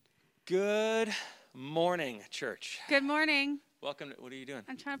Good morning, church. Good morning. Welcome. What are you doing?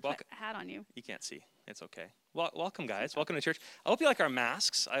 I'm trying to put a hat on you. You can't see. It's okay. Well, welcome, guys. Welcome to church. I hope you like our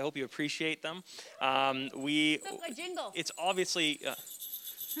masks. I hope you appreciate them. A jingle. It's obviously,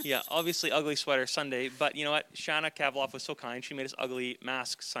 obviously Ugly Sweater Sunday. But you know what? Shanna Kavloff was so kind. She made us ugly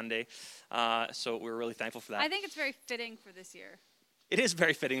mask Sunday. So we're really thankful for that. I think it's very fitting for this year. It is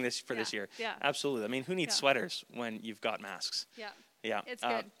very fitting this year. Yeah. Absolutely. I mean, who needs sweaters when you've got masks? Yeah. Yeah, It's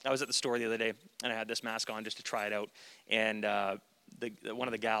good. I was at the store the other day, and I had this mask on just to try it out. And one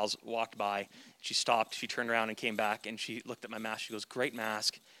of the gals walked by. She stopped. She turned around and came back, and she looked at my mask. She goes, "Great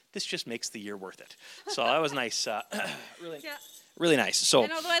mask. This just makes the year worth it." So that was nice. Really nice. So,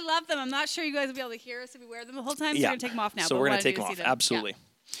 and although I love them, I'm not sure you guys will be able to hear us if we wear them the whole time. So yeah. we're going to take them off now. So but we're going to take them off. Absolutely.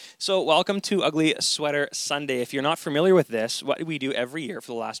 So welcome to Ugly Sweater Sunday. If you're not familiar with this, what we do every year for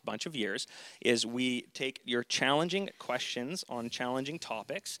the last bunch of years is we take your challenging questions on challenging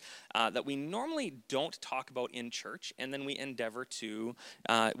topics that we normally don't talk about in church, and then we endeavor to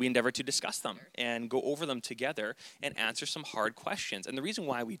discuss them and go over them together and answer some hard questions. And the reason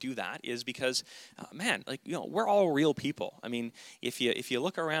why we do that is because, we're all real people. I mean, if you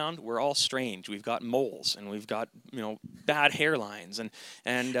look around, we're all strange. We've got moles and we've got bad hairlines and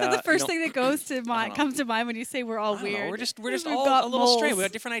the first thing that comes to mind when you say we're all weird. We're just all a little strange. We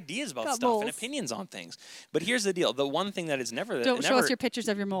got different ideas about stuff and opinions on things. But here's the deal: the one thing that is never don't show us your pictures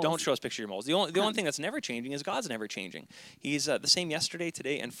of your moles. Don't show us pictures of your moles. The only thing that's never changing is God's never changing. He's the same yesterday,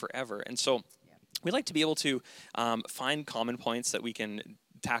 today, and forever. And so we like to be able to find common points that we can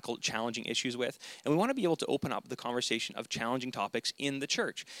tackle challenging issues with, and we want to be able to open up the conversation of challenging topics in the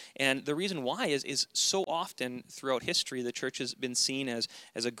church. And the reason why is so often throughout history the church has been seen as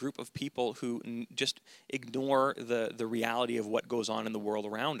a group of people who just ignore the reality of what goes on in the world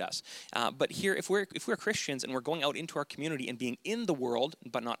around us. But here, if we're Christians and we're going out into our community and being in the world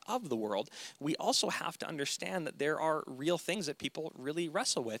but not of the world, we also have to understand that there are real things that people really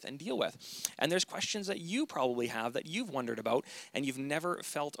wrestle with and deal with. And there's questions that you probably have that you've wondered about and you've never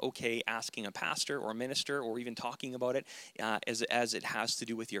felt okay asking a pastor or a minister or even talking about it as it has to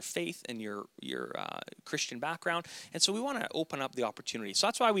do with your faith and your Christian background. And so we want to open up the opportunity. So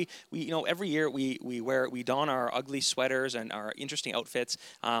that's why we every year we don our ugly sweaters and our interesting outfits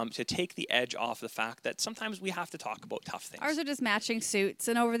to take the edge off the fact that sometimes we have to talk about tough things. Ours are just matching suits,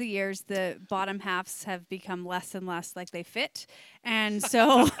 and over the years the bottom halves have become less and less like they fit, and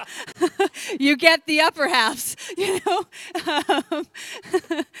so you get the upper halves.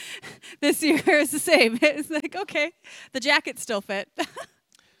 This year is the same. It's like, okay, the jackets still fit.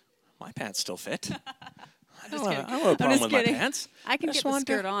 My pants still fit. I just don't kidding. have a problem with my pants. I can get the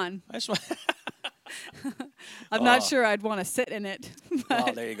skirt on. I'm Oh. not sure I'd want to sit in it.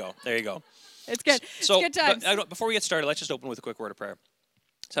 Well, there you go. It's good. So, it's good times. before we get started, let's just open with a quick word of prayer.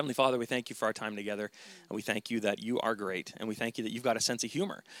 Heavenly Father, we thank you for our time together, and we thank you that you are great, and we thank you that you've got a sense of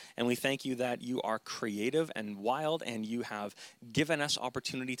humor, and we thank you that you are creative and wild, and you have given us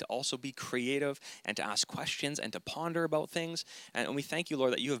opportunity to also be creative and to ask questions and to ponder about things, and we thank you,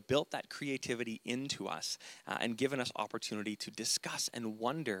 Lord, that you have built that creativity into us and given us opportunity to discuss and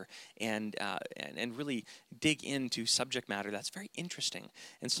wonder and really dig into subject matter that's very interesting.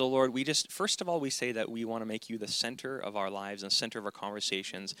 And so, Lord, first of all, we say that we want to make you the center of our lives and center of our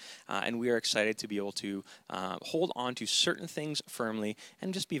conversations. And we are excited to be able to hold on to certain things firmly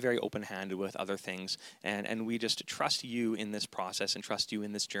and just be very open-handed with other things. And we just trust you in this process and trust you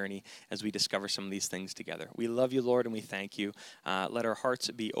in this journey as we discover some of these things together. We love you, Lord, and we thank you. Let our hearts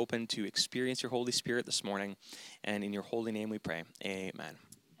be open to experience your Holy Spirit this morning. And in your holy name we pray. Amen.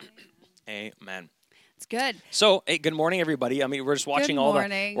 Amen. It's good. So, hey, good morning, everybody. I mean, we're just watching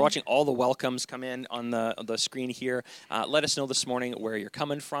we're watching all the welcomes come in on the screen here. Let us know this morning where you're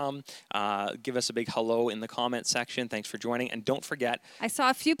coming from. Give us a big hello in the comment section. Thanks for joining, and don't forget. I saw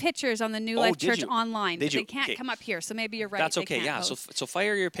a few pictures on the New Life Church online. Did you? They can't come up here, so maybe you're right. That's okay. Yeah. Post. So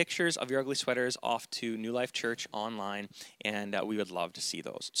fire your pictures of your ugly sweaters off to New Life Church online, and we would love to see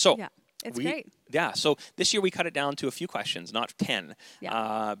those. So. Yeah. It's great. Yeah, so this year we cut it down to a few questions, not 10.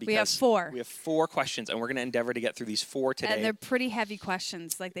 Yeah. Because we have 4. We have 4 questions, and we're going to endeavor to get through these 4 today. And they're pretty heavy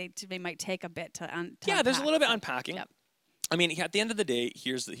questions. Like they might take a bit to Yeah, there's a little bit unpacking. Yep. I mean, at the end of the day,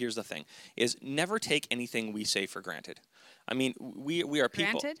 here's the thing: is never take anything we say for granted. I mean, we are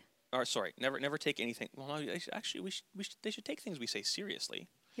people. Granted? Or sorry, never take anything. Well, no, actually, they should take things we say seriously.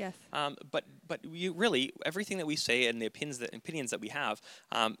 Yes. But you really, everything that we say and the opinions that we have,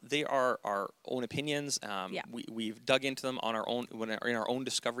 they are our own opinions. We've dug into them on our own in our own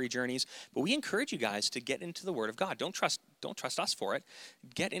discovery journeys. But we encourage you guys to get into the Word of God. Don't trust don't trust us for it.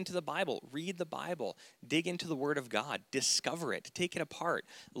 Get into the Bible, read the Bible, dig into the Word of God, discover it, take it apart,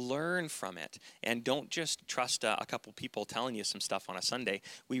 learn from it, and don't just trust a couple people telling you some stuff on a Sunday.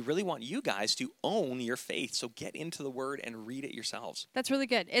 We really want you guys to own your faith, so get into the Word and read it yourselves. That's really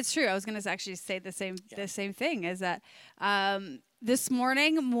good. It's true. I was going to actually say the same thing, is that this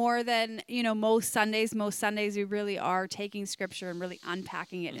morning, more than most Sundays we really are taking Scripture and really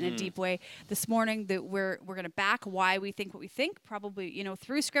unpacking it in a deep way. This morning, that we're going to back why we think what we think, probably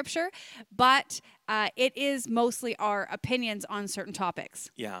through Scripture, but it is mostly our opinions on certain topics.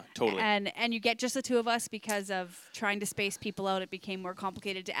 Yeah, totally. And you get just the two of us because of trying to space people out. It became more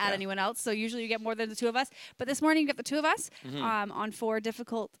complicated to add anyone else. So usually you get more than the two of us. But this morning you get the two of us on 4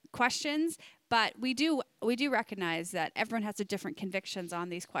 difficult questions. But we do recognize that everyone has their different convictions on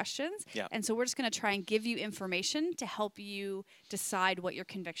these questions. Yeah. And so we're just going to try and give you information to help you decide what your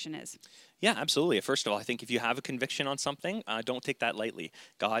conviction is. Yeah, absolutely. First of all, I think if you have a conviction on something, don't take that lightly.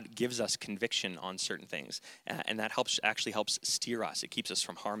 God gives us conviction on certain things, and that actually helps steer us. It keeps us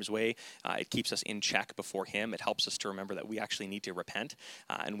from harm's way. It keeps us in check before Him. It helps us to remember that we actually need to repent,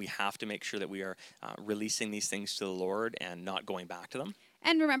 and we have to make sure that we are releasing these things to the Lord and not going back to them.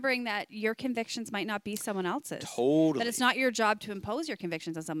 And remembering that your convictions might not be someone else's. Totally. That it's not your job to impose your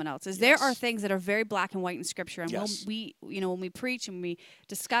convictions on someone else's. Yes. There are things that are very black and white in Scripture, and Yes. when we preach and we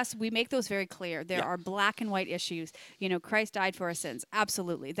discuss, we make those very clear. There are black and white issues. Christ died for our sins.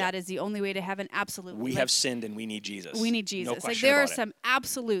 Absolutely. That is the only way to heaven. Absolutely. We have sinned and we need Jesus. We need Jesus. No Like question there are about it. some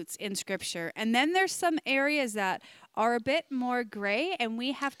absolutes in Scripture, and then there's some areas that are a bit more gray, and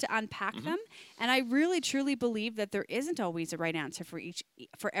we have to unpack them. And I really truly believe that there isn't always a right answer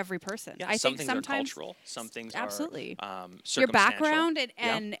for every person. Yeah, I some think things sometimes are cultural, some things absolutely are your circumstantial. background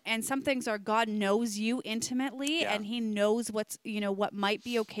and some things are God knows you intimately, and He knows what's what might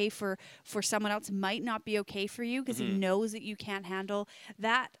be okay for someone else might not be okay for you, because He knows that you can't handle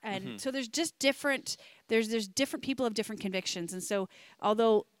that. And so there's just different different people have different convictions, and so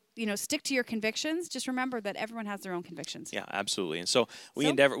although stick to your convictions, just remember that everyone has their own convictions. Yeah, absolutely. And so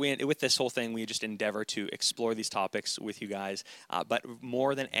endeavor with this whole thing, we just endeavor to explore these topics with you guys. But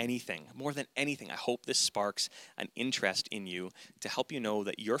more than anything, I hope this sparks an interest in you to help you know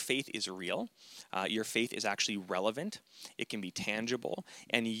that your faith is real. Your faith is actually relevant. It can be tangible,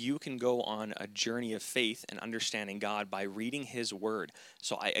 and you can go on a journey of faith and understanding God by reading His Word.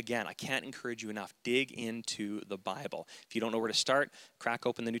 So I can't encourage you enough. Dig into the Bible. If you don't know where to start, crack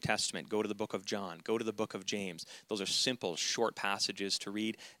open the New Testament, go to the book of John, go to the book of James. Those are simple, short passages to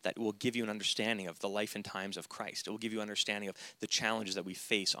read that will give you an understanding of the life and times of Christ. It will give you an understanding of the challenges that we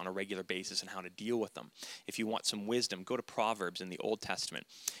face on a regular basis and how to deal with them. If you want some wisdom, go to Proverbs in the Old Testament.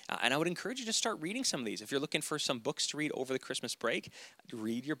 And I would encourage you to start reading some of these. If you're looking for some books to read over the Christmas break,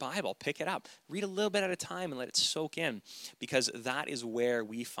 read your Bible, pick it up. Read a little bit at a time and let it soak in, because that is where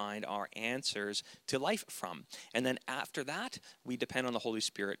we find our answers to life from. And then after that, we depend on the Holy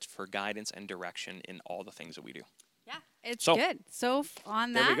Spirit for guidance and direction in all the things that we do. Yeah, it's good. So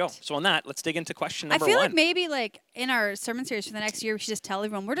on that, there we go. So on that, let's dig into question number I feel 1. like maybe in our sermon series for the next year, we should just tell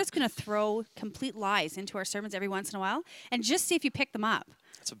everyone we're just going to throw complete lies into our sermons every once in a while and just see if you pick them up.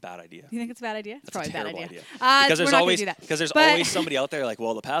 That's a bad idea. You think it's a bad idea? It's That's probably a terrible a bad idea. Because we're there's not gonna always do that. But- always somebody out there like,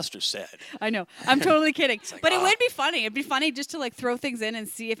 well, the pastor said. I know. I'm totally kidding. like, But it would be funny. It'd be funny just to throw things in and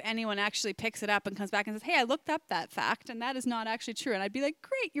see if anyone actually picks it up and comes back and says, hey, I looked up that fact and that is not actually true. And I'd be like,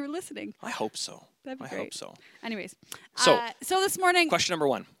 great, you're listening. I hope so. That'd be I great. hope so. Anyways. So- so this morning, Question number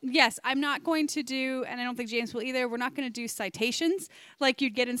 1. yes, I'm not going to do, and I don't think James will either, we're not going to do citations like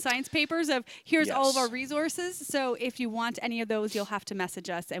you'd get in science papers of here's all of Yes. our resources. So if you want any of those, you'll have to message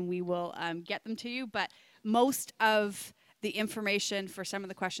us and we will get them to you. But most of the information for some of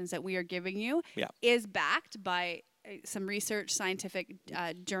the questions that we are giving you is backed by some research, scientific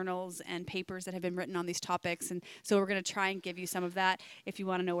journals and papers that have been written on these topics. And so we're going to try and give you some of that. If you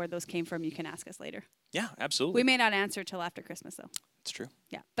want to know where those came from, you can ask us later. Yeah, absolutely. We may not answer till after Christmas, though. It's true.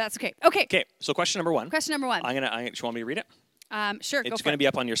 Yeah, but that's okay. Okay. Okay, so question number 1. Question number 1. Do you want me to read it? Sure, go It's for going to it. be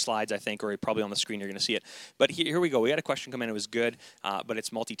up on your slides, I think, or probably on the screen. You're going to see it. But here we go. We had a question come in. It was good, but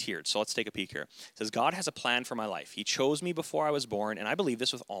it's multi-tiered. So let's take a peek here. It says, God has a plan for my life. He chose me before I was born, and I believe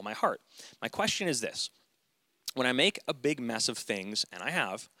this with all my heart. My question is this. When I make a big mess of things, and I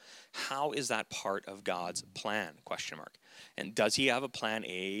have, how is that part of God's plan? Question mark. And does He have a plan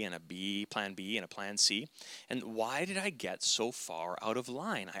A and a B, plan B and a plan C? And why did I get so far out of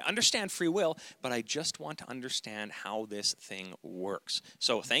line? I understand free will, but I just want to understand how this thing works.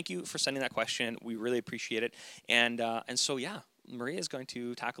 So thank you for sending that question. We really appreciate it. And so, yeah, Maria is going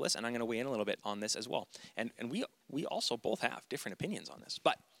to tackle this, and I'm going to weigh in a little bit on this as well. And we also both have different opinions on this,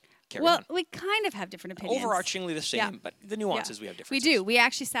 but carry Well, on. we kind of have different opinions. Overarchingly the same, Yeah. but the nuances we have We differences. do. We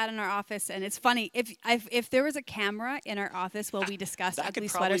actually sat in our office, and it's funny. If there was a camera in our office while we discussed That could Ugly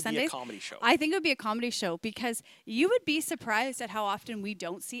probably Sweater be a Sundays, comedy show. I think it would be a comedy show because you would be surprised at how often we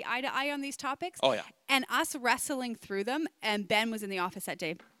don't see eye to eye on these topics. Oh, yeah. And us wrestling through them, and Ben was in the office that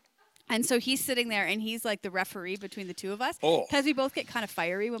day. And so he's sitting there, and he's like the referee between the two of us. Oh. Because we both get kind of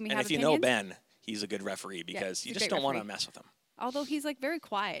fiery when we And have if you opinions. know Ben, he's a good referee because he's you a just great don't want to referee. mess with him. Although he's like very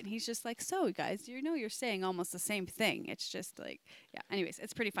quiet. He's just like, so guys, you're saying almost the same thing. It's just like, yeah. Anyways,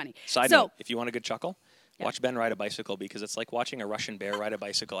 it's pretty funny. Side so, note, if you want a good chuckle, watch Ben ride a bicycle because it's like watching a Russian bear ride a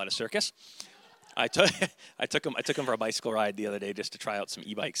bicycle at a circus. I took him for a bicycle ride the other day just to try out some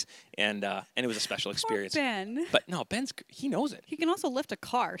e-bikes, and it was a special experience. Ben. But no, he knows it. He can also lift a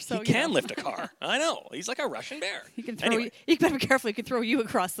car. So He can lift a car. I know. He's like a Russian bear. He can throw Anyway. you. You better be careful. He can throw you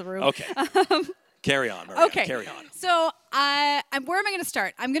across the room. Okay. Carry on, Maria. Okay. Carry on. So, where am I going to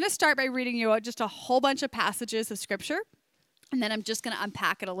start? I'm going to start by reading you out just a whole bunch of passages of scripture. And then I'm just going to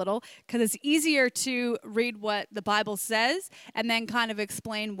unpack it a little because it's easier to read what the Bible says and then kind of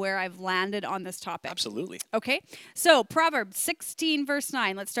explain where I've landed on this topic. Absolutely. Okay. So, Proverbs 16, verse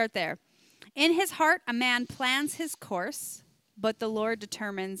 9. Let's start there. In his heart, a man plans his course, but the Lord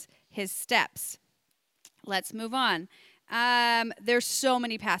determines his steps. Let's move on. There's so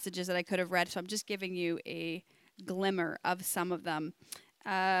many passages that I could have read, so I'm just giving you a glimmer of some of them.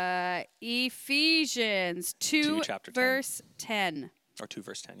 Ephesians 2 chapter 10. verse 10. Or 2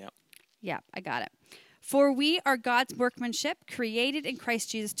 verse 10, yeah. Yeah, I got it. For we are God's workmanship, created in Christ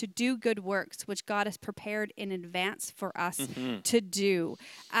Jesus to do good works, which God has prepared in advance for us to do.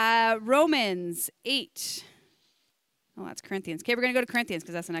 Romans 8. Oh, that's Corinthians. Okay, we're going to go to Corinthians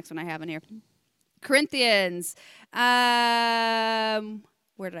because that's the next one I have in here. Corinthians. Where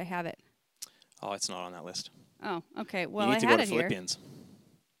did I have it? Oh, it's not on that list. Oh, okay. Well, you I need to had go it to here. Philippians.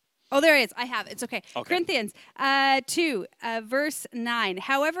 Oh, there it is. I have it. It's okay. Okay. Corinthians 2, verse 9.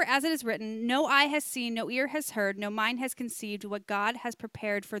 However, as it is written, no eye has seen, no ear has heard, no mind has conceived what God has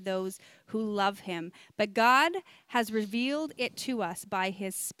prepared for those who love him. But God has revealed it to us by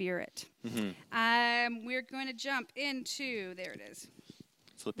his Spirit. We're going to jump into, there it is.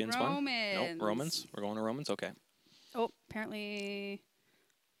 Philippians 1? Romans. No, Romans. We're going to Romans? Okay. Oh, apparently,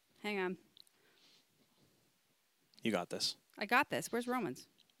 hang on. You got this. I got this. Where's Romans?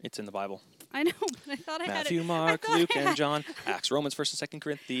 It's in the Bible. I know, but I thought I had it. Matthew, Mark, Luke, and John. Acts, Romans, 1st and 2nd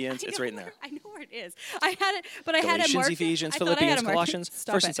Corinthians. It's right in there. I know where it is. I had it, but I had it Galatians, marked. Ephesians, I thought I had Philippians, it marked. Colossians,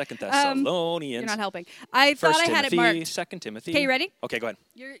 Stop 1st it. and 2nd Thessalonians. You're not helping. I thought I had it Timothy, marked. 2nd Timothy. Okay, you ready? Okay, go ahead.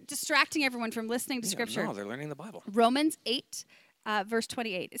 You're distracting everyone from listening to Scripture. No, they're learning the Bible. Romans 8, verse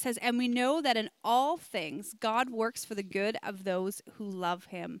 28. It says, and we know that in all things God works for the good of those who love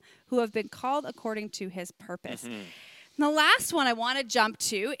him, who have been called according to his purpose. And the last one I want to jump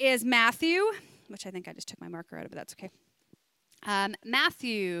to is Matthew, which I think I just took my marker out of, but that's okay.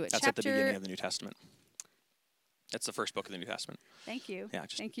 Matthew That's chapter... at the beginning of the New Testament. That's the first book of the New Testament. Thank you. Yeah,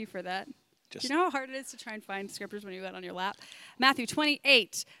 just- Thank you for that. Just Do you know how hard it is to try and find scriptures when you got it on your lap? Matthew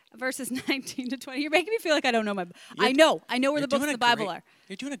 28, verses 19 to 20. You're making me feel like I don't know my... I know where You're the books doing of a the Bible great- are.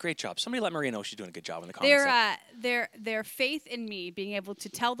 You're doing a great job. Somebody let Maria know she's doing a good job in the comments. Their faith in me, being able to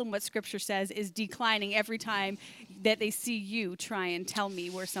tell them what Scripture says, is declining every time that they see you try and tell me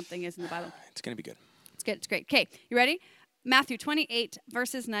where something is in the Bible. It's going to be good. It's good. It's great. Okay, you ready? Matthew 28,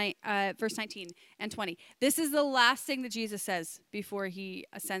 verse 19 and 20. This is the last thing that Jesus says before he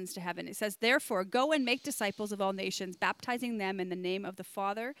ascends to heaven. It says, therefore, go and make disciples of all nations, baptizing them in the name of the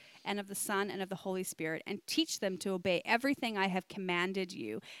Father and of the Son and of the Holy Spirit, and teach them to obey everything I have commanded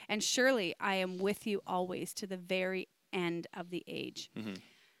you. And surely I am with you always to the very end of the age.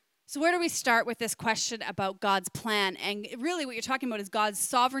 So where do we start with this question about God's plan? And really what you're talking about is God's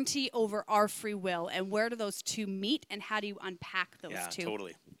sovereignty over our free will. And where do those two meet? And how do you unpack those two? Yeah,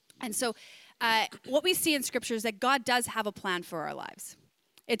 totally. And so what we see in Scripture is that God does have a plan for our lives.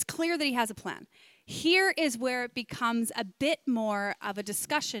 It's clear that he has a plan. Here is where it becomes a bit more of a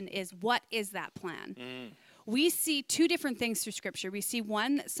discussion is what is that plan? We see two different things through Scripture. We see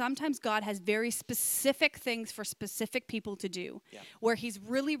one, that sometimes God has very specific things for specific people to do, where he's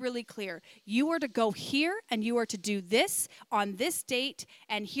really, really clear. You are to go here, and you are to do this on this date,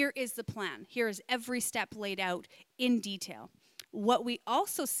 and here is the plan. Here is every step laid out in detail. What we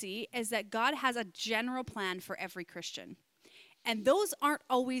also see is that God has a general plan for every Christian, and those aren't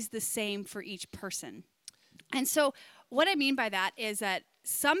always the same for each person. And so what I mean by that is that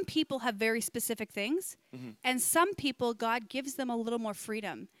some people have very specific things, and some people, God gives them a little more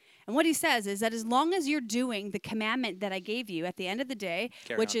freedom. And And what he says is that as long as you're doing the commandment that I gave you at the end of the day,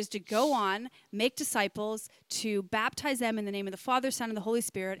 which is to go on, make disciples, to baptize them in the name of the Father, Son, and the Holy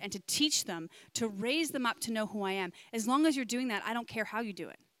Spirit, and to teach them, to raise them up to know who I am. As long as you're doing that, I don't care how you do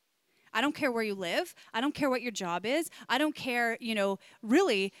it. I don't care where you live. I don't care what your job is. I don't care,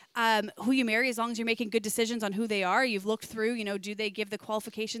 really who you marry, as long as you're making good decisions on who they are. You've looked through, do they give the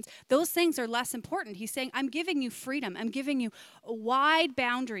qualifications? Those things are less important. He's saying, I'm giving you freedom. I'm giving you wide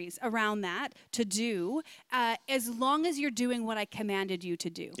boundaries around that to do, as long as you're doing what I commanded you to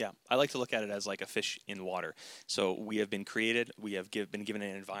do. Yeah, I like to look at it as like a fish in water. So we have been created. We have been given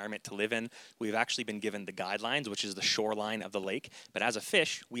an environment to live in. We've actually been given the guidelines, which is the shoreline of the lake. But as a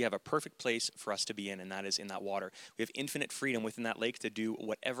fish, we have a perfect place for us to be in, and that is in that water. We have infinite freedom within that lake to do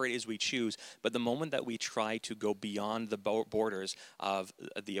whatever it is we choose. But the moment that we try to go beyond the borders of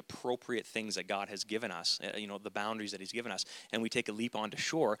the appropriate things that God has given us, the boundaries that He's given us, and we take a leap onto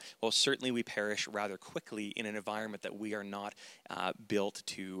shore, well, certainly we perish rather quickly in an environment that we are not built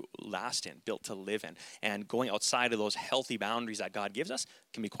to last in, built to live in. And going outside of those healthy boundaries that God gives us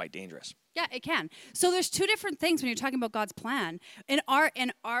can be quite dangerous. Yeah, it can. So there's two different things when you're talking about God's plan. In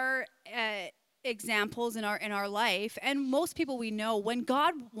our examples in our life, and most people we know, when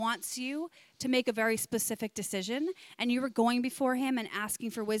God wants you to make a very specific decision and you were going before Him and asking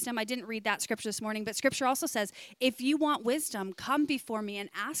for wisdom. I didn't read that scripture this morning, but scripture also says, if you want wisdom, come before me and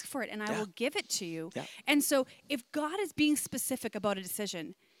ask for it, and I will give it to you. Yeah. And so if God is being specific about a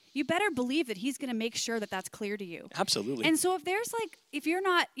decision, you better believe that He's going to make sure that that's clear to you. Absolutely. And so if you're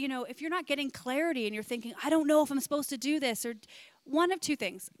not getting clarity and you're thinking, I don't know if I'm supposed to do this, or one of two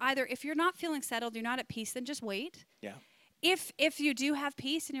things. Either if you're not feeling settled, you're not at peace, then just wait. Yeah. If you do have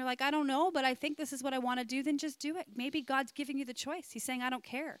peace and you're like, I don't know, but I think this is what I want to do, then just do it. Maybe God's giving you the choice. He's saying, I don't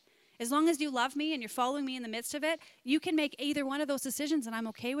care. As long as you love me and you're following me in the midst of it, you can make either one of those decisions, and I'm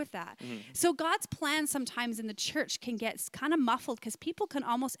okay with that. Mm-hmm. So God's plan sometimes in the church can get kind of muffled because people can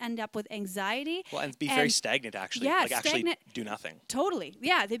almost end up with anxiety. Well, and be very stagnant, actually. Yeah, stagnant. Actually do nothing. Totally.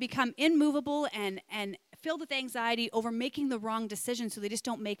 Yeah, they become immovable and filled with anxiety over making the wrong decision, so they just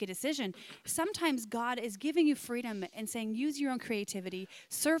don't make a decision. Sometimes God is giving you freedom and saying, use your own creativity,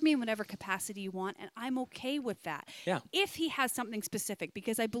 serve me in whatever capacity you want, and I'm okay with that. Yeah. If He has something specific,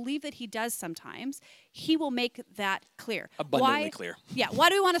 because I believe that He does sometimes, He will make that clear. Abundantly clear. Yeah. Why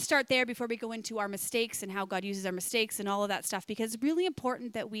do we want to start there before we go into our mistakes and how God uses our mistakes and all of that stuff? Because it's really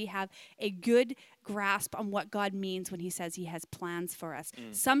important that we have a good grasp on what God means when He says He has plans for us.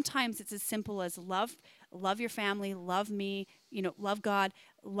 Sometimes it's as simple as love your family, love me, love God,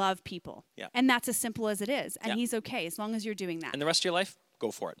 love people. Yeah. And that's as simple as it is. And He's okay as long as you're doing that. And the rest of your life,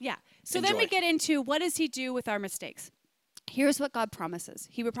 go for it. Yeah. So Enjoy. Then we get into, what does He do with our mistakes? Here's what God promises.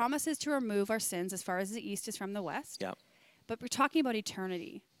 He promises to remove our sins as far as the east is from the west. Yeah. But we're talking about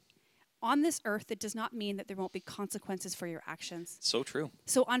eternity. On this earth, it does not mean that there won't be consequences for your actions. So true.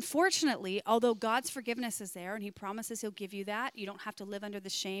 So unfortunately, although God's forgiveness is there and He promises He'll give you that, you don't have to live under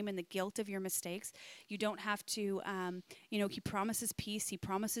the shame and the guilt of your mistakes. You don't have to, He promises peace, He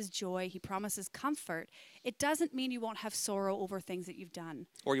promises joy, He promises comfort. It doesn't mean you won't have sorrow over things that you've done.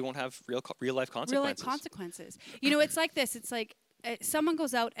 Or you won't have real life consequences. Real life consequences. It's like this. It's like someone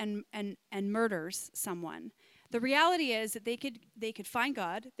goes out and murders someone. The reality is that they could find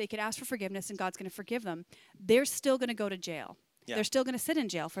God, they could ask for forgiveness, and God's going to forgive them. They're still going to go to jail. Yeah. They're still going to sit in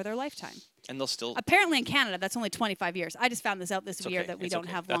jail for their lifetime. And they'll still... Apparently in Canada, that's only 25 years. I just found this out this year that we don't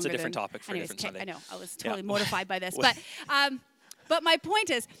have longer. That's a different topic for a different Sunday. I know. I was totally mortified by this. But my point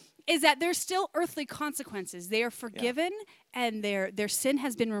is that there's still earthly consequences. They are forgiven and their sin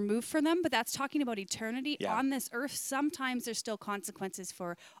has been removed from them, but that's talking about eternity. On this earth. Sometimes there's still consequences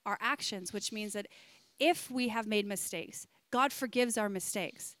for our actions, which means that if we have made mistakes, God forgives our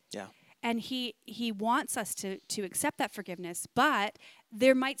mistakes. Yeah. And he wants us to accept that forgiveness, but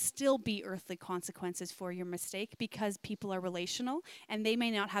there might still be earthly consequences for your mistake because people are relational and they may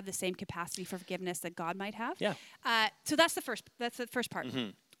not have the same capacity for forgiveness that God might have. Yeah. So that's the first part. Mm-hmm.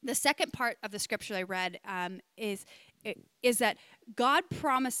 The second part of the scripture I read is that God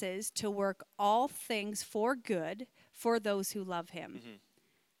promises to work all things for good for those who love Him. Mm-hmm.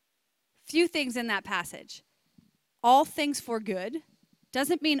 Few things in that passage. All things for good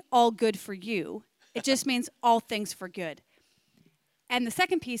doesn't mean all good for you. It just means all things for good. And the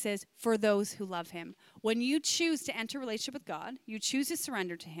second piece is for those who love Him. When you choose to enter a relationship with God, you choose to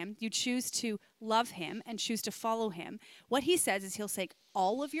surrender to Him, you choose to love Him and choose to follow Him, what He says is He'll take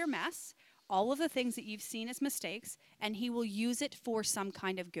all of your mess, all of the things that you've seen as mistakes, and He will use it for some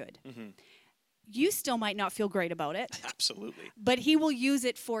kind of good. Mm-hmm. You still might not feel great about it. Absolutely. But He will use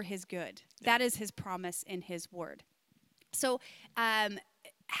it for His good. Yeah. That is His promise in His word. So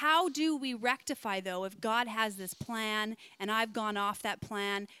how do we rectify, though, if God has this plan and I've gone off that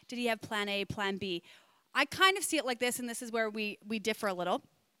plan? Did he have plan A, plan B? I kind of see it like this, and this is where we differ a little.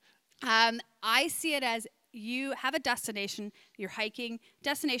 I see it as you have a destination, you're hiking,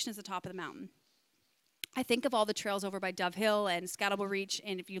 destination is the top of the mountain. I think of all the trails over by Dove Hill and Scatterable Reach,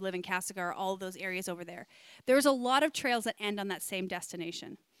 and if you live in Castlegar, all of those areas over there. There's a lot of trails that end on that same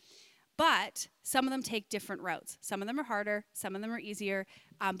destination. But some of them take different routes. Some of them are harder, some of them are easier,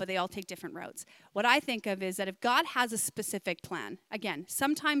 but they all take different routes. What I think of is that if God has a specific plan, again,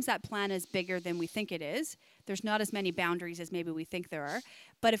 sometimes that plan is bigger than we think it is. There's not as many boundaries as maybe we think there are.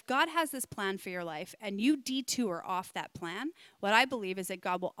 But if God has this plan for your life and you detour off that plan, what I believe is that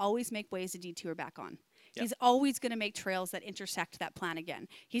God will always make ways to detour back on. Yep. He's always going to make trails that intersect that plan again.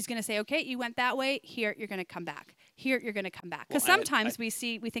 He's going to say, okay, you went that way. Here, you're going to come back. Here, you're going to come back. Because sometimes we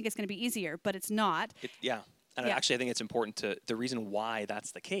think it's going to be easier, but it's not. Actually, I think it's important to, the reason why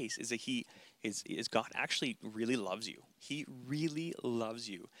that's the case is that God actually really loves you. He really loves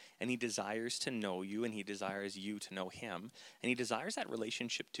you, and he desires to know you, and he desires you to know him, and he desires that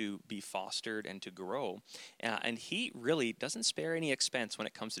relationship to be fostered and to grow, and he really doesn't spare any expense when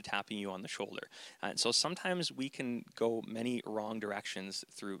it comes to tapping you on the shoulder. And so sometimes we can go many wrong directions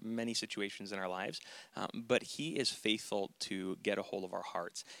through many situations in our lives, but he is faithful to get a hold of our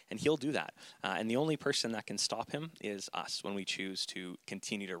hearts, and he'll do that. And the only person that can stop him is us when we choose to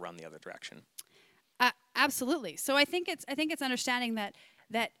continue to run the other direction. Absolutely. So I think it's understanding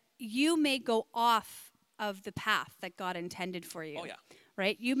that you may go off of the path that God intended for you. Oh yeah.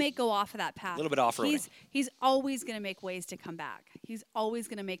 Right? You may go off of that path. A little bit off-roading. He's always going to make ways to come back. He's always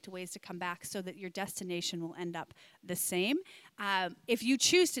going to make ways to come back so that your destination will end up the same. If you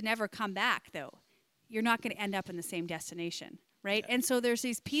choose to never come back, though, you're not going to end up in the same destination. Right? Yeah. And so there's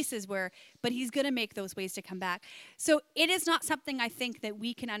these pieces but he's going to make those ways to come back. So it is not something I think that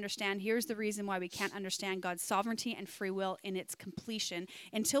we can understand. Here's the reason why we can't understand God's sovereignty and free will in its completion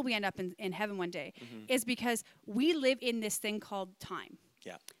until we end up in heaven one day, is because we live in this thing called time.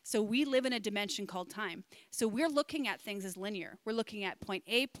 Yeah. So we live in a dimension called time. So we're looking at things as linear. We're looking at point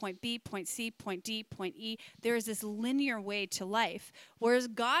A, point B, point C, point D, point E. There is this linear way to life, whereas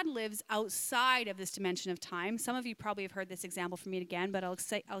God lives outside of this dimension of time. Some of you probably have heard this example from me again, but I'll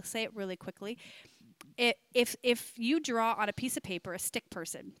say it really quickly. If you draw on a piece of paper a stick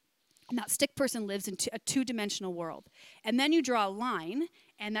person, and that stick person lives in a two-dimensional world, and then you draw a line,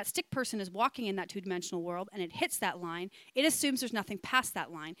 and that stick person is walking in that two-dimensional world, and it hits that line, it assumes there's nothing past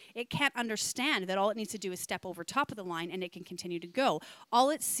that line. It can't understand that all it needs to do is step over top of the line, and it can continue to go.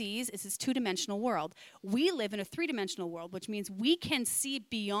 All it sees is this two-dimensional world. We live in a three-dimensional world, which means we can see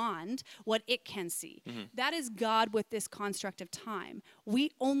beyond what it can see. Mm-hmm. That is God with this construct of time.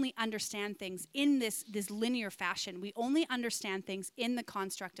 We only understand things in this linear fashion. We only understand things in the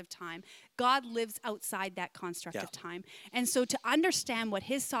construct of time. God lives outside that construct of time. And so to understand what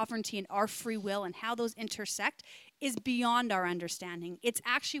his sovereignty and our free will and how those intersect is beyond our understanding. It's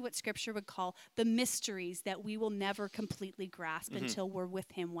actually what Scripture would call the mysteries that we will never completely grasp until we're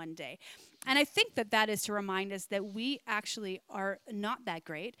with him one day. And I think that is to remind us that we actually are not that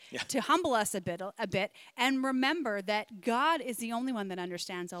great, to humble us a bit, and remember that God is the only one that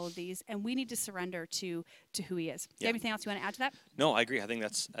understands all of these, and we need to surrender to who he is. Do you have anything else you want to add to that? No, I agree. I think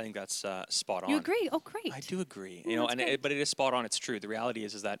that's spot on. You agree? Oh, great. I do agree. But it is spot on. It's true. The reality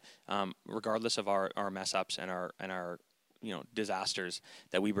is that regardless of our mess ups and our disasters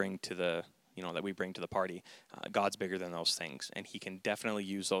that we bring to the party, God's bigger than those things, and he can definitely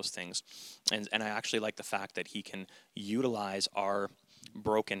use those things. And I actually like the fact that he can utilize our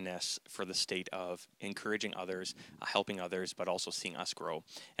brokenness for the state of encouraging others, helping others, but also seeing us grow.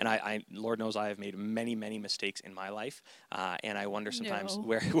 And I Lord knows I have made many, many mistakes in my life, and I wonder sometimes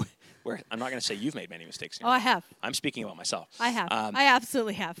where I'm not going to say you've made many mistakes. I have. I'm speaking about myself. I have. I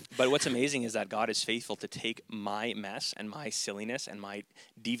absolutely have. But what's amazing is that God is faithful to take my mess and my silliness and my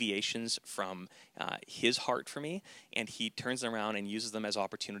deviations from his heart for me, and he turns them around and uses them as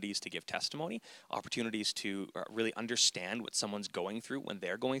opportunities to give testimony, opportunities to really understand what someone's going through when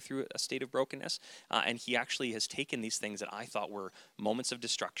they're going through a state of brokenness. And he actually has taken these things that I thought were moments of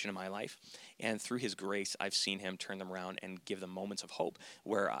destruction in my life, and through his grace, I've seen him turn them around and give them moments of hope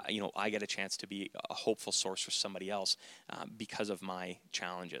where, I get a chance to be a hopeful source for somebody else because of my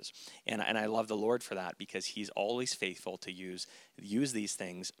challenges. And I love the Lord for that, because he's always faithful to use these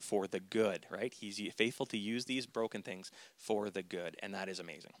things for the good, right? He's faithful to use these broken things for the good, and that is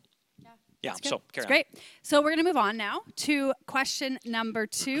amazing. Yeah, so carry on. Great. So we're going to move on now to question number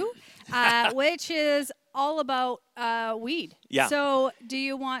 2, which is all about weed. Yeah. So do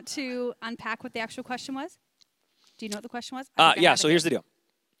you want to unpack what the actual question was? Do you know what the question was? So here's the deal.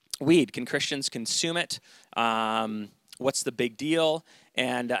 weed. Can Christians consume it? What's the big deal?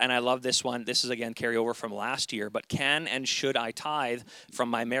 And I love this one. This is, again, carryover from last year. But can and should I tithe from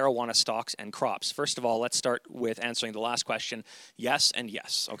my marijuana stocks and crops? First of all, let's start with answering the last question. Yes and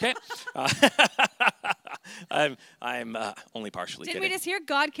yes, okay? I'm only partially Didn't kidding. we just hear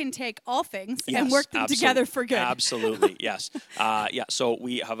God can take all things Yes, and work them absolutely. together for good? Absolutely, yes. Yeah, so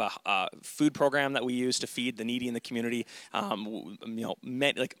we have a food program that we use to feed the needy in the community.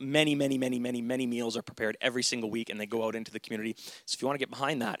 Many meals are prepared every single week, and they go out into the community. So if you want to get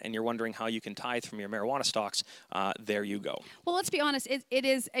behind that and you're wondering how you can tithe from your marijuana stocks, there you go. Well, let's be honest. It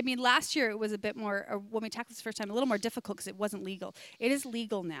is. I mean, last year it was a bit more. Or when we tackled this the first time, a little more difficult because it wasn't legal. It is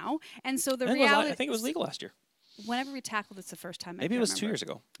legal now, and so the reality. I think it was legal last year. Whenever we tackled this the first time, Maybe it was 2 years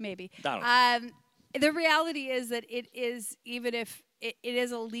ago. Maybe. I don't know. The reality is that it is, even if it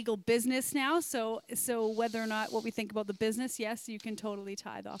is a legal business now, so whether or not what we think about the business, yes, you can totally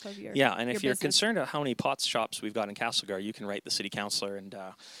tithe off of your Yeah, and if you're business. concerned about how many pot shops we've got in Castlegar, you can write the city councillor and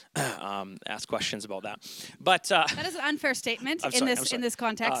ask questions about that. But that is an unfair statement in this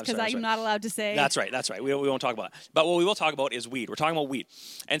context because I'm not allowed to say. That's right. We won't talk about that. But what we will talk about is weed. We're talking about weed.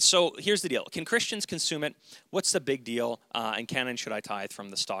 And so here's the deal. Can Christians consume it? What's the big deal? And can and should I tithe from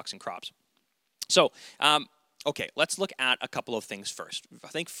the stocks and crops? So, okay, let's look at a couple of things first. I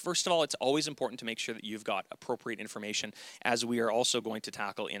think, first of all, it's always important to make sure that you've got appropriate information, as we are also going to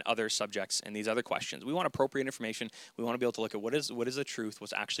tackle in other subjects and these other questions. We want appropriate information. We want to be able to look at what is the truth,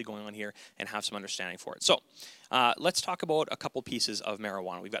 what's actually going on here, and have some understanding for it. So let's talk about a couple pieces of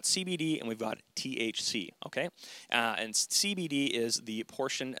marijuana. We've got CBD and we've got THC, okay? And CBD is the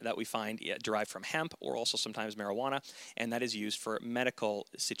portion that we find derived from hemp, or also sometimes marijuana, and that is used for medical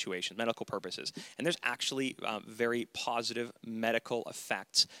situations, medical purposes. And there's actually very positive medical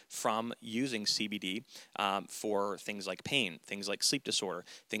effects from using CBD for things like pain, things like sleep disorder,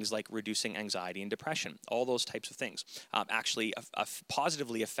 things like reducing anxiety and depression, all those types of things, actually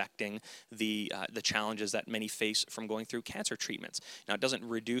positively affecting the challenges that many face from going through cancer treatments. Now, it doesn't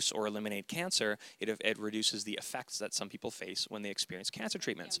reduce or eliminate cancer, it reduces the effects that some people face when they experience cancer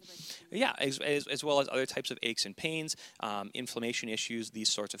treatments. Yeah, as well as other types of aches and pains, inflammation issues, these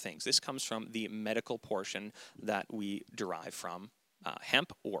sorts of things. This comes from the medical portion that we derive from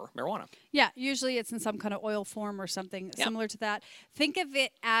hemp or marijuana. Yeah, usually it's in some kind of oil form or something similar to that. Think of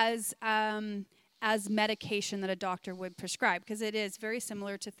it as medication that a doctor would prescribe, because it is very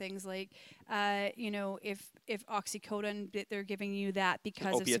similar to things like, if oxycodone, that they're giving you that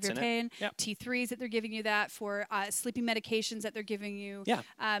because Opiates of severe pain, Yep. T3s that they're giving you that for sleeping medications that they're giving you. Yeah.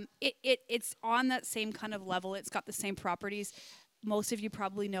 It's on that same kind of level. It's got the same properties. Most of you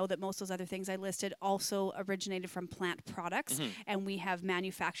probably know that most of those other things I listed also originated from plant products, and we have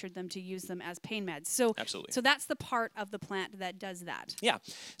manufactured them to use them as pain meds. So, Absolutely. So that's the part of the plant that does that. Yeah.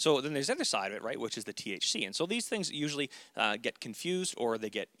 So then there's the other side of it, right, which is the THC. And so these things usually get confused, or they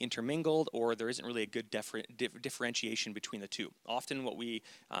get intermingled, or there isn't really a good differentiation between the two. Often what we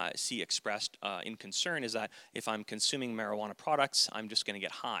see expressed in concern is that if I'm consuming marijuana products, I'm just going to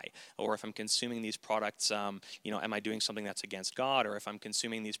get high. Or if I'm consuming these products, am I doing something that's against God? Or if I'm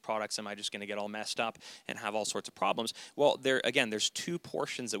consuming these products, am I just going to get all messed up and have all sorts of problems? Well, there's two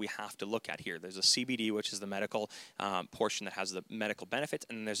portions that we have to look at here. There's a CBD, which is the medical portion that has the medical benefits,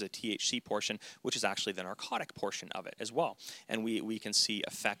 and then there's a THC portion, which is actually the narcotic portion of it as well. And we can see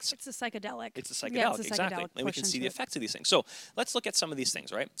effects. It's a psychedelic. It's a psychedelic, yeah, it's a exactly. And we can see the effects of these things. So let's look at some of these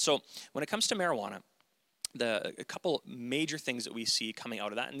things, right? So when it comes to marijuana, a couple major things that we see coming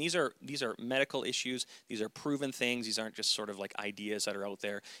out of that, and these are medical issues. These are proven things. These aren't just sort of like ideas that are out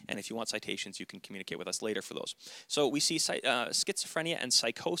there. And if you want citations, you can communicate with us later for those. So we see schizophrenia and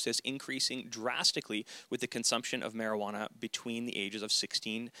psychosis increasing drastically with the consumption of marijuana between the ages of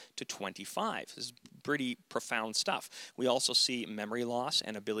 16 to 25. This is pretty profound stuff. We also see memory loss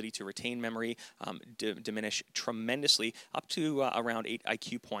and ability to retain memory diminish tremendously, up to around 8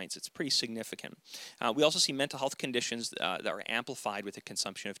 IQ points. It's pretty significant. We also see mental health conditions that are amplified with the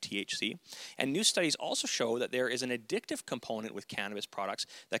consumption of THC. And new studies also show that there is an addictive component with cannabis products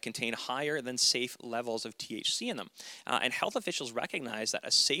that contain higher than safe levels of THC in them. And health officials recognize that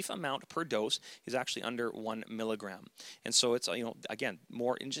a safe amount per dose is actually under 1 milligram. And so it's, again,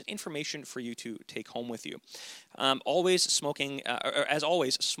 more just information for you to take home with you. Always smoking, or as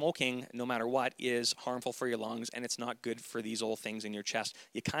always, smoking, no matter what, is harmful for your lungs, and it's not good for these old things in your chest.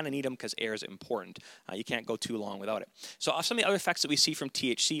 You kind of need them because air is important. You can't go too long without it. So some of the other effects that we see from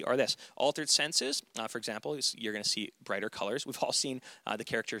THC are this: altered senses. For example, you're going to see brighter colors. We've all seen the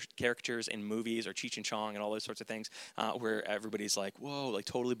characters in movies or Cheech and Chong and all those sorts of things where everybody's like, whoa, like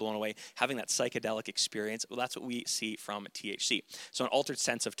totally blown away, having that psychedelic experience. Well, that's what we see from THC. So an altered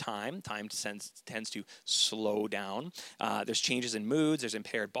sense of time tends to slow down. There's changes in moods, there's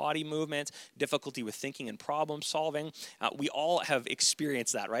impaired body movements, difficulty with thinking and problem solving. We all have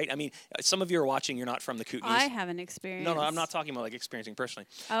experienced that, right? I mean, some of you are watching, you're not from the Kootenays. I haven't experienced. No, I'm not talking about like experiencing personally.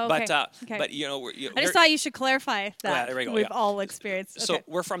 Oh, okay. But you know, I just thought you should clarify that there we go, we've all experienced. So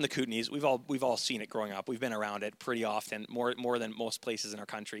we're from the Kootenays. We've all seen it growing up. We've been around it pretty often, more than most places in our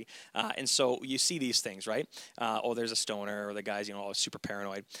country. And so you see these things, right? Oh, there's a stoner, or the guy's, you know, super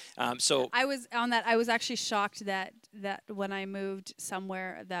paranoid. So I was on that. I was actually shocked that when I moved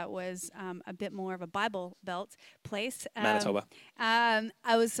somewhere that was a bit more of a Bible Belt place, Manitoba.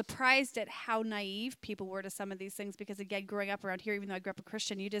 I was surprised at how naive people were to some of these things, because again, growing up around here, even though I grew up a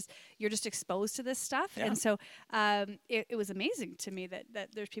Christian, you're just exposed to this stuff, and so it was amazing to me that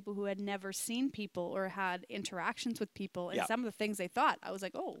there's people who had never seen people or had interactions with people, and some of the things they thought, I was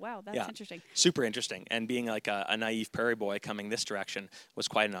like, oh wow, that's interesting. Super interesting. And being like a naive prairie boy coming this direction was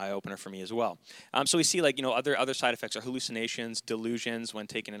quite an eye opener for me as well. So we see, like, you know, other side effects are hallucinations, delusions when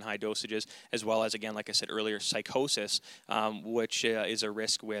taken in high dosages, as well as, again, like I said earlier, psychosis, which is a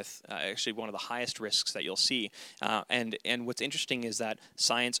risk with actually one of the highest risks that you'll see. And what's interesting is that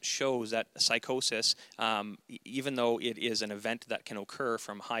science shows that psychosis, even though it is an event that can occur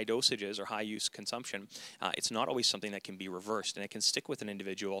from high dosages or high use consumption, it's not always something that can be reversed, and it can stick with an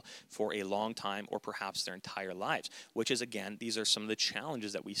individual for a long time or perhaps their entire lives, which is, again, these are some of the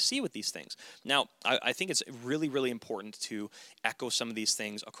challenges that we see with these things. Now, I think it's really, really important to echo some of these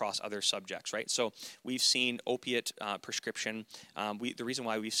things across other subjects, right? So we've seen opiate prescription. The reason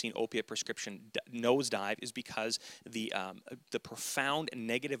why we've seen opiate prescription nosedive is because the profound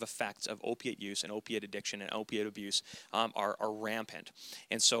negative effects of opiate use and opiate addiction and opiate abuse are rampant.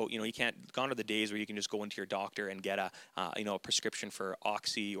 And so, you know, gone are the days where you can just go into your doctor and get a prescription for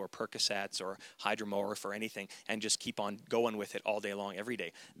Oxy or Percocets or Hydromorph or anything, and just keep on going with it all day long, every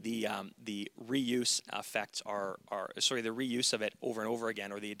day. The reuse effects the reuse of it over and over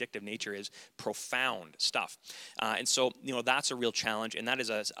again, or the addictive nature, is profound stuff. And so, you know, that's a real challenge, and that is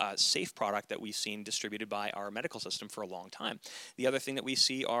a safe product that we've seen distributed by our medical system for a long time. The other thing that we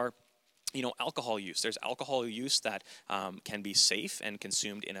see are, you know, alcohol use. There's alcohol use that can be safe and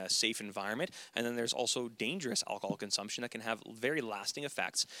consumed in a safe environment, and then there's also dangerous alcohol consumption that can have very lasting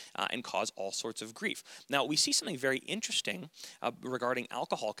effects and cause all sorts of grief. Now, we see something very interesting regarding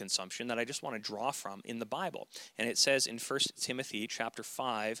alcohol consumption that I just want to draw from in the Bible, and it says in 1 Timothy chapter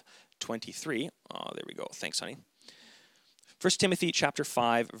 5:23. Oh, there we go. Thanks, honey. 1 Timothy chapter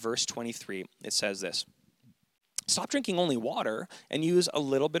 5, verse 23. It says this: stop drinking only water and use a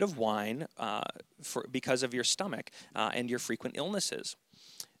little bit of wine because of your stomach and your frequent illnesses.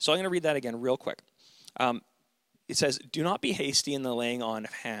 So I'm going to read that again real quick. It says, do not be hasty in the laying on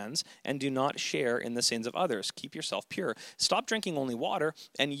of hands, and do not share in the sins of others. Keep yourself pure. Stop drinking only water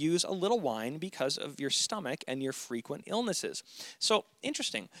and use a little wine because of your stomach and your frequent illnesses. So,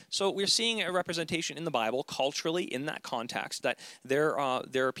 interesting. So we're seeing a representation in the Bible, culturally, in that context, that there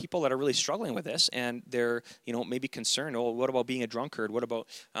are people that are really struggling with this, and they're, you know, maybe concerned, oh, what about being a drunkard? What about,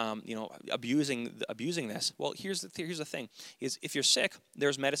 abusing this? Well, here's the thing, is if you're sick,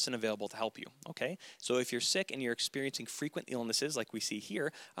 there's medicine available to help you, okay? So if you're sick and you're experiencing frequent illnesses like we see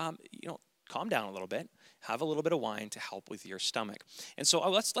here, calm down a little bit, have a little bit of wine to help with your stomach. And so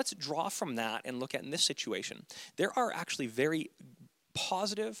let's draw from that and look at in this situation. There are actually very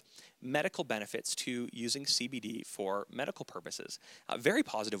positive medical benefits to using CBD for medical purposes, very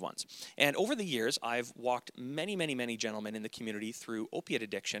positive ones. And over the years, I've walked many, many, many gentlemen in the community through opiate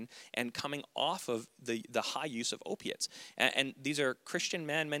addiction and coming off of the high use of opiates. And these are Christian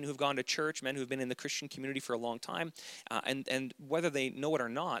men who've gone to church, men who've been in the Christian community for a long time. And whether they know it or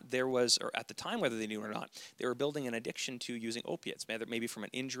not, or at the time, whether they knew it or not, they were building an addiction to using opiates, maybe from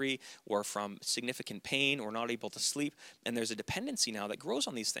an injury or from significant pain or not able to sleep. And there's a dependency now that grows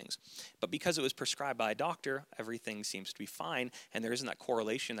on these things. But because it was prescribed by a doctor, everything seems to be fine, and there isn't that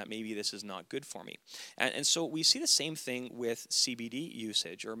correlation that maybe this is not good for me. And so we see the same thing with CBD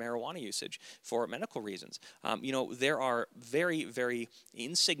usage or marijuana usage for medical reasons. There are very, very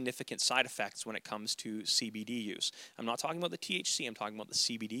insignificant side effects when it comes to CBD use. I'm not talking about the THC, I'm talking about the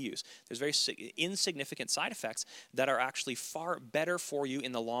CBD use. There's very insignificant side effects that are actually far better for you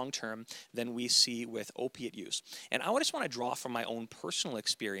in the long term than we see with opiate use. And I just want to draw from my own personal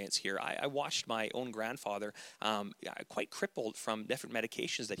experience here. I watched my own grandfather quite crippled from different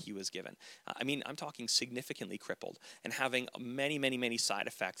medications that he was given. I'm talking significantly crippled and having many, many, many side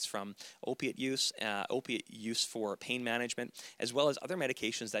effects from opiate use for pain management, as well as other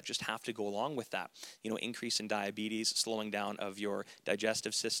medications that just have to go along with that. Increase in diabetes, slowing down of your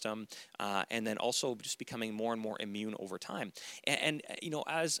digestive system, and then also just becoming more and more immune over time. And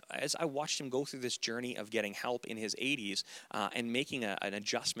as I watched him go through this journey of getting help in his 80s and making an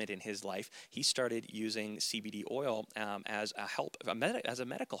adjustment in his life, he started using CBD oil as a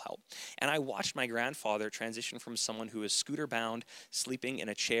medical help. And I watched my grandfather transition from someone who was scooter bound, sleeping in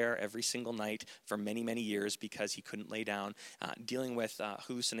a chair every single night for many, many years because he couldn't lay down, dealing with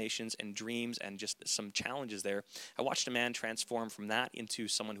hallucinations and dreams and just some challenges there. I watched a man transform from that into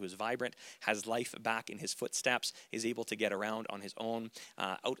someone who is vibrant, has life back in his footsteps, is able to get around on his own,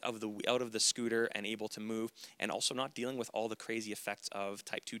 out of the scooter and able to move, and also not dealing with all the crazy effects of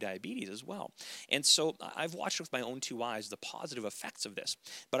type 2 diabetes as well. And so I've watched with my own two eyes the positive effects of this,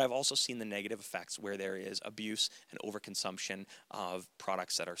 but I've also seen the negative effects where there is abuse and overconsumption of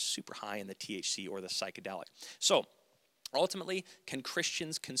products that are super high in the THC or the psychedelic. So ultimately, can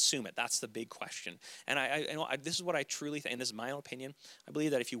Christians consume it? That's the big question. And this is what I truly think, and this is my own opinion. I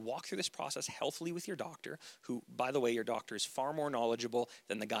believe that if you walk through this process healthily with your doctor, who, by the way, your doctor is far more knowledgeable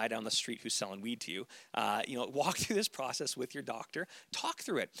than the guy down the street who's selling weed to you. Walk through this process with your doctor. Talk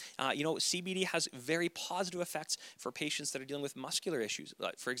through it. CBD has very positive effects for patients that are dealing with muscular issues.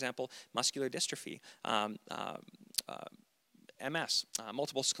 For example, muscular dystrophy. MS,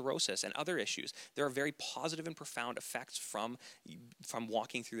 multiple sclerosis, and other issues. There are very positive and profound effects from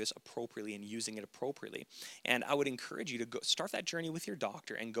walking through this appropriately and using it appropriately. And I would encourage you to start that journey with your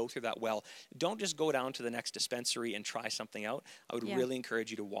doctor and go through that well. Don't just go down to the next dispensary and try something out. I would really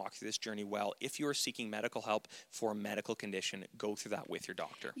encourage you to walk through this journey well. If you are seeking medical help for a medical condition, go through that with your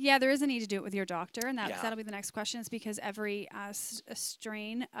doctor. Yeah, there is a need to do it with your doctor, and that'll be the next question. Is because every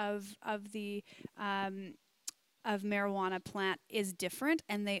strain of the of marijuana plant is different,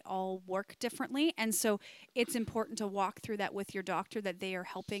 and they all work differently, and so it's important to walk through that with your doctor, that they are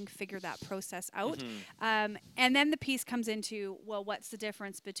helping figure that process out. And then the piece comes into, well, what's the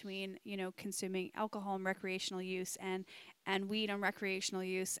difference between consuming alcohol and recreational use and weed on recreational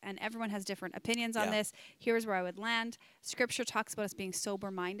use? And everyone has different opinions on this. Here's where I would land. Scripture talks about us being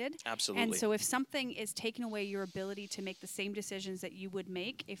sober-minded. Absolutely. And so if something is taking away your ability to make the same decisions that you would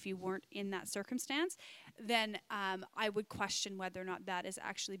make if you weren't in that circumstance, then I would question whether or not that is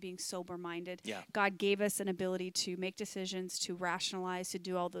actually being sober-minded. Yeah. God gave us an ability to make decisions, to rationalize, to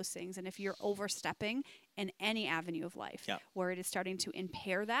do all those things. And if you're overstepping in any avenue of life where it is starting to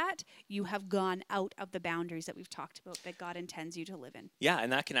impair that, you have gone out of the boundaries that we've talked about that God intends you to live in. Yeah,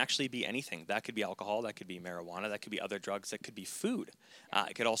 and that can actually be anything. That could be alcohol, that could be marijuana, that could be other drugs, that could be food.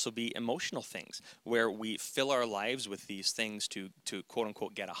 It could also be emotional things where we fill our lives with these things to quote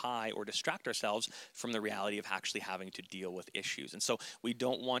unquote get a high or distract ourselves from the reality of actually having to deal with issues. And so we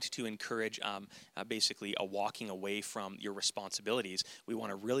don't want to encourage basically a walking away from your responsibilities. We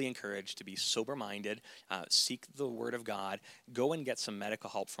want to really encourage to be sober-minded, seek the Word of God, go and get some medical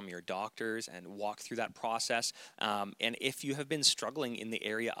help from your doctors and walk through that process. And if you have been struggling in the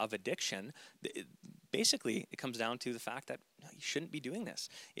area of addiction, basically it comes down to the fact that you shouldn't be doing this.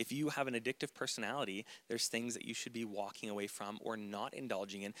 If you have an addictive personality, there's things that you should be walking away from or not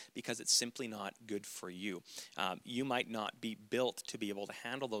indulging in because it's simply not good for you. You might not be built to be able to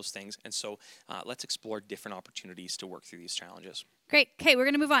handle those things. And so let's explore different opportunities to work through these challenges. Great. Okay, we're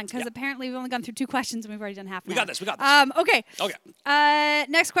going to move on because apparently we've only gone through 2 questions and we've already done half an hour. We got this. Okay.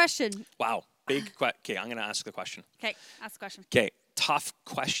 Next question. Wow. Big question. Okay, I'm going to ask the question. Okay, ask the question. Okay, tough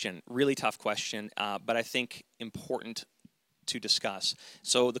question. Really tough question, but I think important to discuss.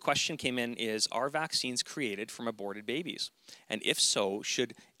 So the question came in is, are vaccines created from aborted babies? And if so,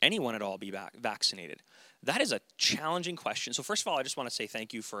 should anyone at all be vaccinated? That is a challenging question. So first of all, I just want to say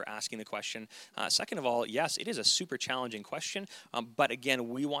thank you for asking the question. Second of all, yes, it is a super challenging question. But again,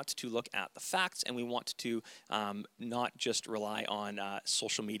 we want to look at the facts, and we want to not just rely on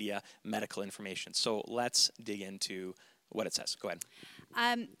social media medical information. So let's dig into what it says. Go ahead.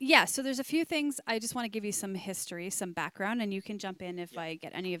 Yeah, so there's a few things. I just want to give you some history, some background, and you can jump in if I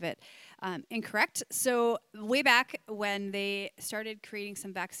get any of it incorrect. So way back when they started creating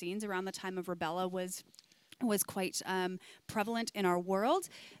some vaccines around the time of rubella was quite prevalent in our world.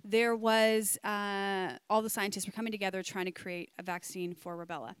 There was all the scientists were coming together trying to create a vaccine for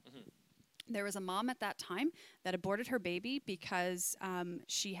rubella. There was a mom at that time that aborted her baby because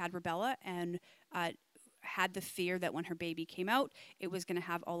she had rubella and had the fear that when her baby came out, it was going to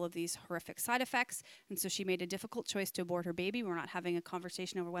have all of these horrific side effects. And so she made a difficult choice to abort her baby. We're not having a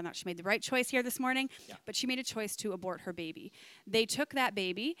conversation over whether or not she made the right choice here this morning, but she made a choice to abort her baby. They took that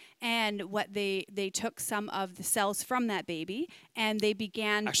baby and they took some of the cells from that baby and they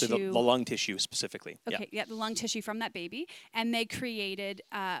began Actually, the lung tissue specifically. Okay, the lung tissue from that baby. And they created,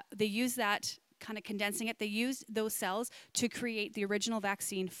 they used that, kind of condensing it, they used those cells to create the original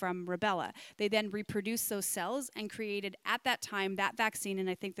vaccine from rubella. They then reproduced those cells and created, at that time, that vaccine, and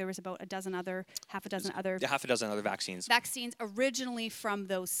I think there was about half a dozen other vaccines. Vaccines originally from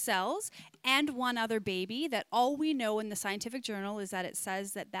those cells, and one other baby that all we know in the scientific journal is that it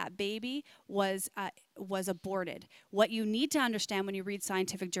says that that baby was aborted. What you need to understand when you read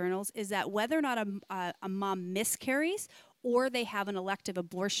scientific journals is that whether or not a mom miscarries or they have an elective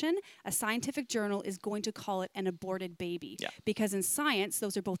abortion, a scientific journal is going to call it an aborted baby. Because in science,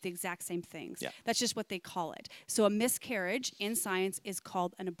 those are both the exact same things. That's just what they call it. So a miscarriage in science is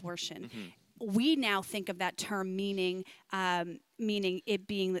called an abortion. We now think of that term meaning it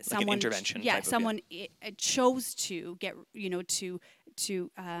being that like someone an intervention. Chose to get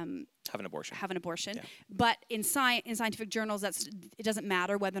to have an abortion. But in scientific journals, it doesn't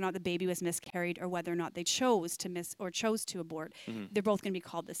matter whether or not the baby was miscarried or whether or not they chose to abort. They're both going to be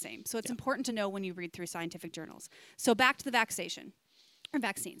called the same. So it's important to know when you read through scientific journals. So back to the vaccines.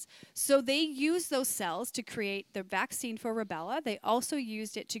 So they used those cells to create the vaccine for rubella. They also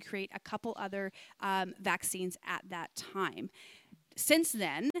used it to create a couple other vaccines at that time. Since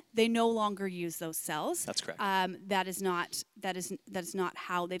then, they no longer use those cells. That's correct. That is not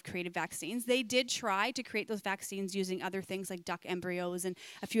how they've created vaccines. They did try to create those vaccines using other things like duck embryos and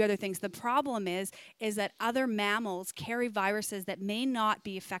a few other things. The problem is that other mammals carry viruses that may not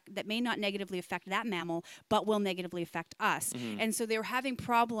negatively affect that mammal, but will negatively affect us. And so they were having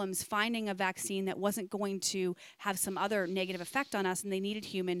problems finding a vaccine that wasn't going to have some other negative effect on us, and they needed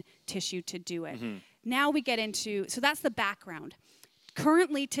human tissue to do it. Now we get into, so that's the background.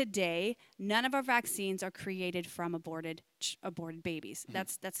 Currently today, none of our vaccines are created from aborted babies.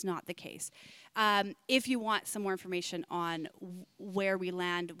 That's not the case. If you want some more information on where we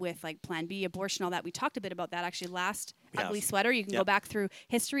land with like Plan B, abortion, all that, we talked a bit about that actually last Ugly Sweater. You can go back through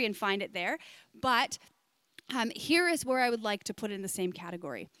history and find it there. But here is where I would like to put it in the same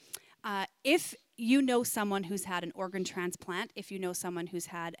category. If you know someone who's had an organ transplant, if you know someone who's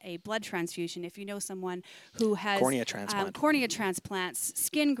had a blood transfusion, if you know someone who has cornea transplants,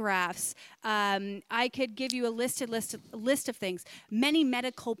 skin grafts, I could give you a list of things. Many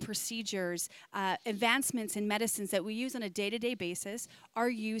medical procedures, advancements in medicines that we use on a day-to-day basis are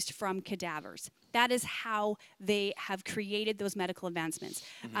used from cadavers. That is how they have created those medical advancements.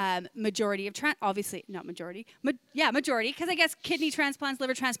 Majority, because I guess kidney transplants,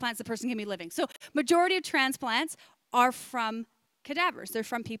 liver transplants, the person can be living. So majority of transplants are from cadavers. They're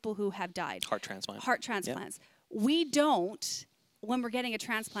from people who have died. Heart transplants. Yep. We don't, when we're getting a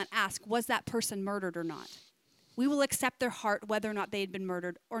transplant, ask, was that person murdered or not? We will accept their heart whether or not they had been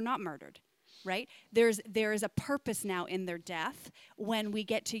murdered or not murdered. Right? There is a purpose now in their death when we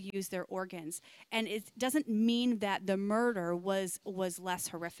get to use their organs. And it doesn't mean that the murder was less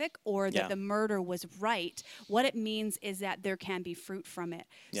horrific or that the murder was right. What it means is that there can be fruit from it.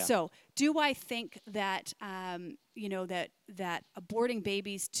 Yeah. So do I think that, that aborting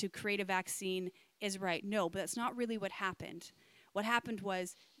babies to create a vaccine is right? No, but that's not really what happened. What happened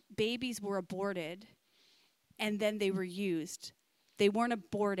was babies were aborted and then they were used. They weren't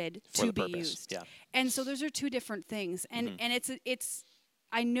aborted to be used. Yeah. And so those are two different things. And and it's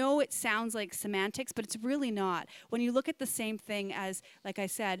I know it sounds like semantics, but it's really not. When you look at the same thing as, like I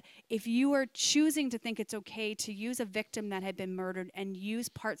said, if you are choosing to think it's okay to use a victim that had been murdered and use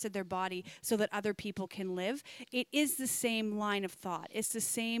parts of their body so that other people can live, it is the same line of thought. It's the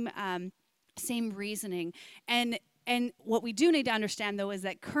same reasoning. And what we do need to understand, though, is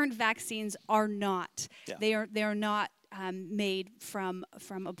that current vaccines are not. Yeah. They are not made from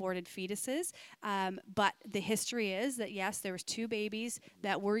aborted fetuses, but the history is that yes, there was 2 babies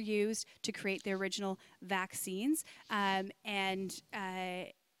that were used to create the original vaccines, and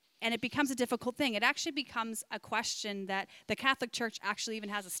it becomes a difficult thing. It actually becomes a question that the Catholic Church actually even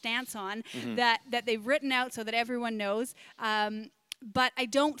has a stance on, that they've written out so that everyone knows. but I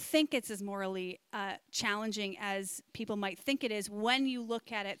don't think it's as morally challenging as people might think it is when you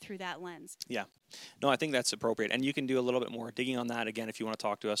look at it through that lens. Yeah. No, I think that's appropriate. And you can do a little bit more digging on that. Again, if you want to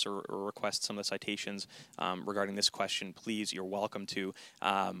talk to us or request some of the citations regarding this question, please, you're welcome to.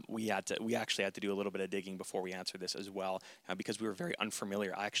 We actually had to do a little bit of digging before we answered this as well, because we were very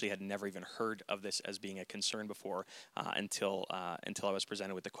unfamiliar. I actually had never even heard of this as being a concern before until I was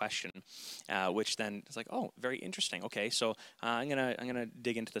presented with the question, which then it's like, oh, very interesting. Okay, so I'm gonna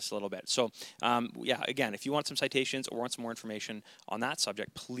dig into this a little bit. So yeah, again, if you want some citations or want some more information on that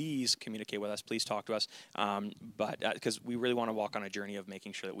subject, please communicate with us. Please talk to us, but because we really want to walk on a journey of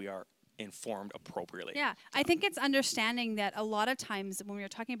making sure that we are informed appropriately. Yeah, I think it's understanding that a lot of times when we're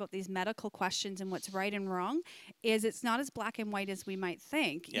talking about these medical questions and what's right and wrong, is it's not as black and white as we might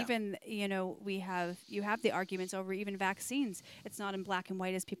think. Yeah. Even, you have the arguments over even vaccines. It's not in black and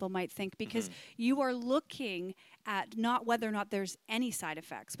white as people might think, because you are looking at not whether or not there's any side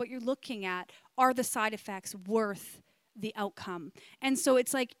effects. What you're looking at are the side effects worth the outcome. And so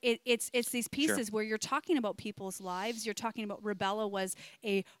it's like it's these pieces where you're talking about people's lives. You're talking about rubella was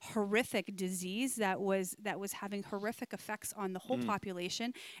a horrific disease that was having horrific effects on the whole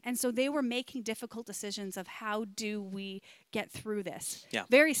population. And so they were making difficult decisions of how do we get through this. Yeah.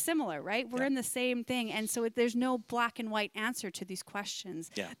 Very similar, right? We're in the same thing. And so there's no black and white answer to these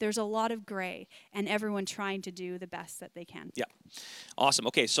questions. Yeah. There's a lot of gray, and everyone trying to do the best that they can. Yeah. Awesome.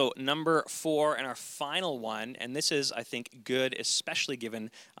 Okay, so number 4 and our final one, and this is, I think, good, especially given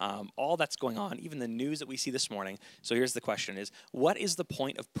all that's going on, even the news that we see this morning. So here's the question is, what is the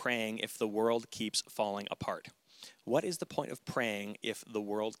point of praying if the world keeps falling apart? What is the point of praying if the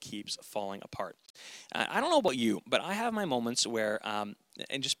world keeps falling apart? I don't know about you, but I have my moments where, and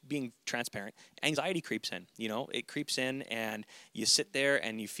just being transparent, anxiety creeps in. You know, it creeps in, and you sit there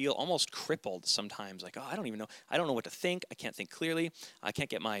and you feel almost crippled sometimes. Like, oh, I don't even know. I don't know what to think. I can't think clearly. I can't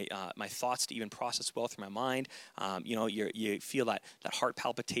get my my thoughts to even process well through my mind. You know, you feel that heart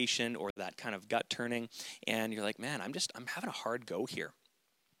palpitation or that kind of gut turning, and you're like, man, I'm having a hard go here.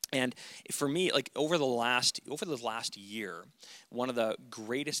 And for me, like over the last year, one of the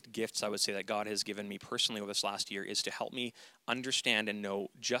greatest gifts I would say that God has given me personally over this last year is to help me understand and know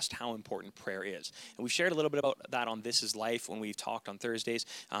just how important prayer is. And we've shared a little bit about that on This Is Life when we've talked on Thursdays.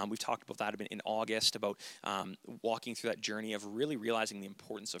 We've talked about that in August, about walking through that journey of really realizing the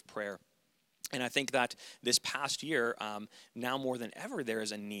importance of prayer. And I think that this past year, now more than ever, there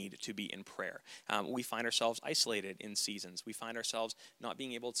is a need to be in prayer. We find ourselves isolated in seasons. We find ourselves not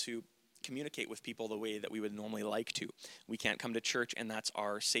being able to communicate with people the way that we would normally like to. We can't come to church, and that's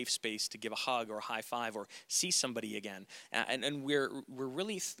our safe space to give a hug or a high five or see somebody again. And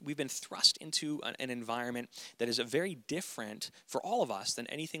we've been thrust into an environment that is very different for all of us than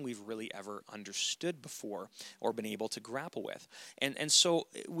anything we've really ever understood before or been able to grapple with. And so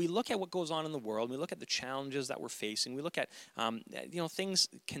we look at what goes on in the world. We look at the challenges that we're facing. We look at things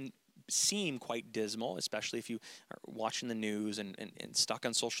can seem quite dismal, especially if you are watching the news and stuck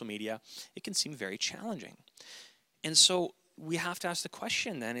on social media. It can seem very challenging. And so we have to ask the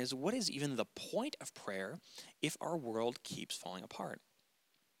question then is, what is even the point of prayer if our world keeps falling apart?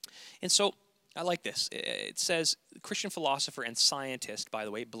 And so I like this. It says, Christian philosopher and scientist, by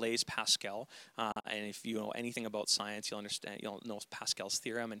the way, Blaise Pascal. And if you know anything about science, you'll know Pascal's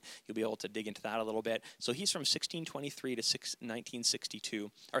theorem, and you'll be able to dig into that a little bit. So he's from 1623 to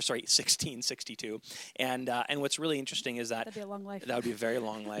 1662. And what's really interesting is that That'd be a long life. That would be a very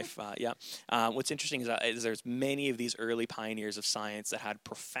long life. Yeah. What's interesting is that there's many of these early pioneers of science that had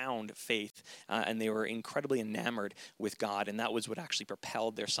profound faith, and they were incredibly enamored with God, and that was what actually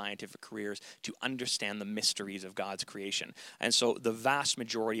propelled their scientific careers to understand the mysteries of God's creation. And so the vast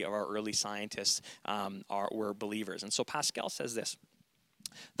majority of our early scientists were believers. And so Pascal says this: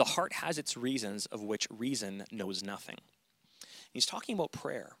 the heart has its reasons of which reason knows nothing. He's talking about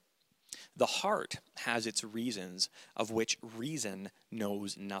prayer. The heart has its reasons of which reason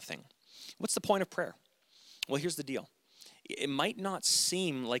knows nothing. What's the point of prayer? Well, here's the deal. It might not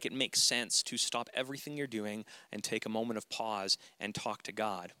seem like it makes sense to stop everything you're doing and take a moment of pause and talk to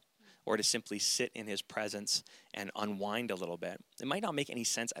God, or to simply sit in his presence and unwind a little bit. It might not make any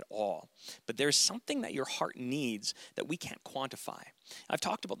sense at all, but there's something that your heart needs that we can't quantify. I've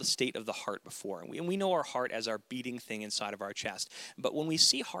talked about the state of the heart before, and we know our heart as our beating thing inside of our chest. But when we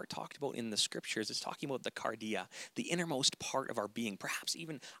see heart talked about in the scriptures, it's talking about the cardia, the innermost part of our being, perhaps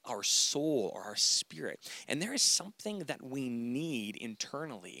even our soul or our spirit. And there is something that we need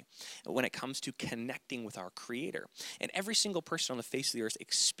internally when it comes to connecting with our Creator. And every single person on the face of the earth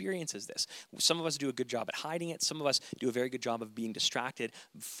experiences this. Some of us do a good job at hiding it. Some of us do a very good job of being distracted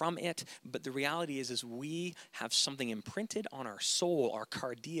from it. But the reality is we have something imprinted on our soul, our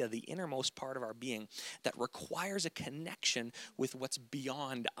cardia, the innermost part of our being, that requires a connection with what's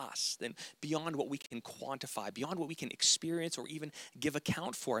beyond us, then beyond what we can quantify, beyond what we can experience or even give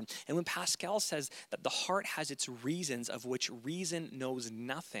account for. And when Pascal says that the heart has its reasons of which reason knows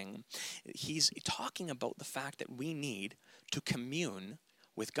nothing, he's talking about the fact that we need to commune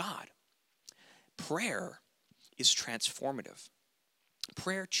with God. Prayer is transformative.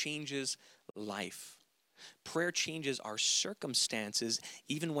 Prayer changes life. Prayer changes our circumstances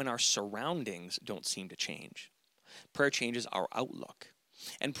even when our surroundings don't seem to change. Prayer changes our outlook.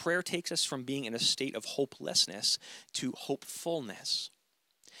 And prayer takes us from being in a state of hopelessness to hopefulness.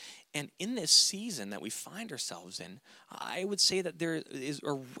 And in this season that we find ourselves in, I would say that there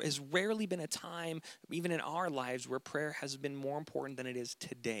has rarely been a time, even in our lives, where prayer has been more important than it is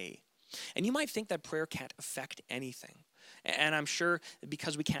today. And you might think that prayer can't affect anything. And I'm sure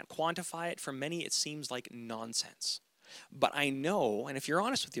because we can't quantify it, for many it seems like nonsense. But I know, and if you're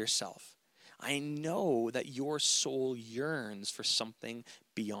honest with yourself, I know that your soul yearns for something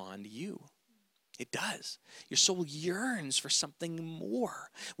beyond you. It does. Your soul yearns for something more.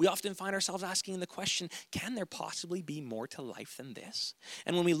 We often find ourselves asking the question, can there possibly be more to life than this?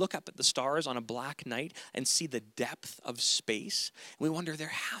 And when we look up at the stars on a black night and see the depth of space, we wonder there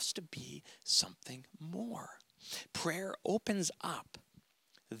has to be something more. Prayer opens up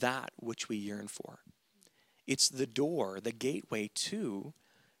that which we yearn for. It's the door, the gateway to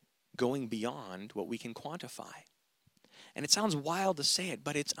going beyond what we can quantify. And it sounds wild to say it,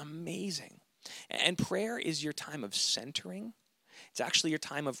 but it's amazing. And prayer is your time of centering. It's actually your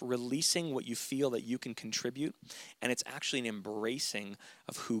time of releasing what you feel that you can contribute. And it's actually an embracing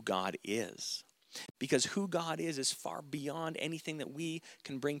of who God is. Because who God is far beyond anything that we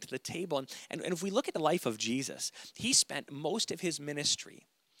can bring to the table. And if we look at the life of Jesus, he spent most of his ministry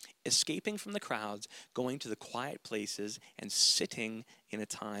escaping from the crowds, going to the quiet places, and sitting in a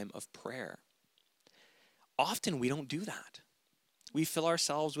time of prayer. Often we don't do that. We fill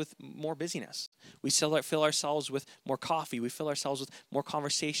ourselves with more busyness. We fill ourselves with more coffee. We fill ourselves with more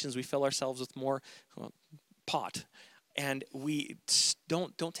conversations. We fill ourselves with more pot. And we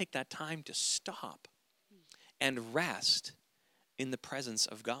don't take that time to stop and rest in the presence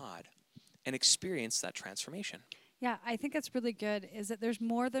of God and experience that transformation. Yeah, I think that's really good, is that there's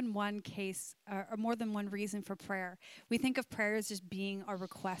more than one case or more than one reason for prayer. We think of prayer as just being our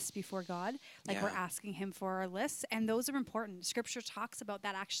requests before God, like we're asking him for our lists, and those are important. Scripture talks about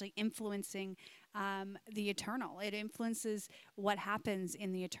that actually influencing the eternal. It influences what happens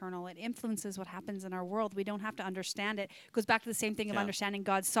in the eternal. It influences what happens in our world. We don't have to understand it. It goes back to the same thing of understanding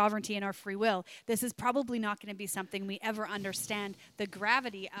God's sovereignty and our free will. This is probably not going to be something we ever understand the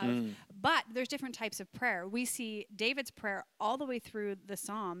gravity of, but there's different types of prayer. We see David's prayer all the way through the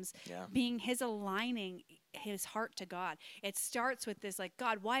Psalms being his aligning his heart to God. It starts with this, like,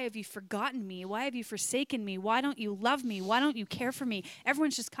 God, why have you forgotten me? Why have you forsaken me? Why don't you love me? Why don't you care for me?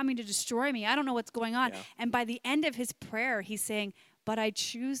 Everyone's just coming to destroy me. I don't know what's going on. And by the end of his prayer, he's saying, but I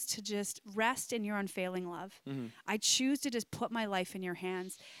choose to just rest in your unfailing love. I choose to just put my life in your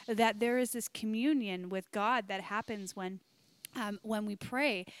hands. That there is this communion with God that happens when we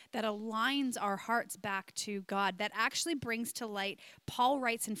pray, that aligns our hearts back to God, that actually brings to light. Paul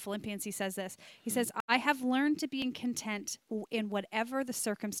writes in Philippians, he says this, he says, I have learned to be content in whatever the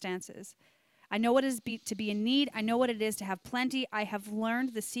circumstances. I know what it is to be in need. I know what it is to have plenty. I have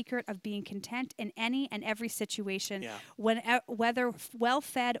learned the secret of being content in any and every situation, whether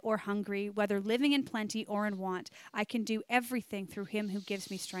well-fed or hungry, whether living in plenty or in want. I can do everything through him who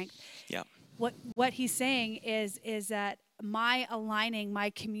gives me strength. Yeah. What he's saying is that my aligning, my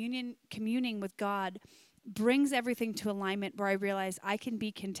communing with God brings everything to alignment, where I realize I can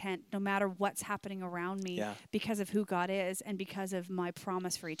be content no matter what's happening around me because of who God is and because of my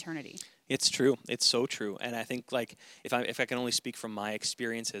promise for eternity. It's true. It's so true. And I think, like, if I can only speak from my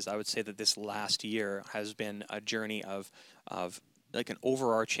experiences, I would say that this last year has been a journey of like an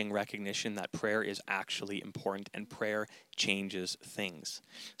overarching recognition that prayer is actually important and prayer changes things.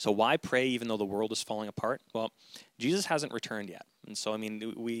 So why pray even though the world is falling apart? Well, Jesus hasn't returned yet. And so, I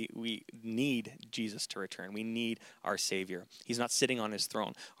mean, we need Jesus to return. We need our Savior. He's not sitting on his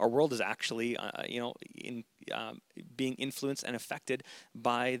throne. Our world is actually, being influenced and affected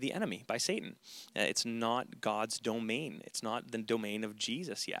by the enemy, by Satan. It's not God's domain. It's not the domain of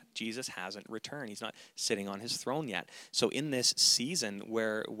Jesus yet. Jesus hasn't returned. He's not sitting on his throne yet. So in this season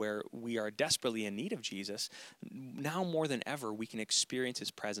where we are desperately in need of Jesus, now more than ever, we can experience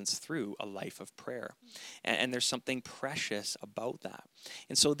his presence through a life of prayer. And there's something precious about that.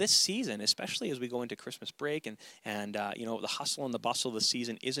 And so this season, especially as we go into Christmas break and the hustle and the bustle of the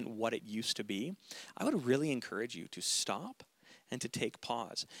season isn't what it used to be, I would really encourage you to stop and to take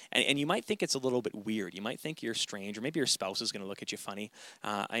pause. And you might think it's a little bit weird. You might think you're strange, or maybe your spouse is going to look at you funny.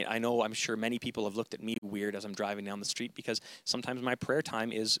 I'm sure many people have looked at me weird as I'm driving down the street, because sometimes my prayer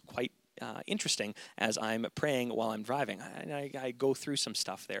time is quite interesting as I'm praying while I'm driving. I go through some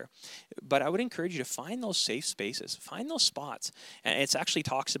stuff there. But I would encourage you to find those safe spaces, find those spots. And it actually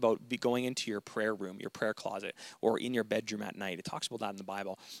talks about going into your prayer room, your prayer closet, or in your bedroom at night. It talks about that in the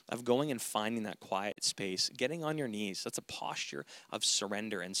Bible, of going and finding that quiet space, getting on your knees. That's a posture of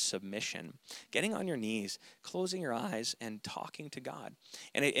surrender and submission. Getting on your knees, closing your eyes, and talking to God.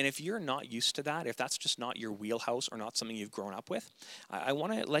 And if you're not used to that, if that's just not your wheelhouse or not something you've grown up with, I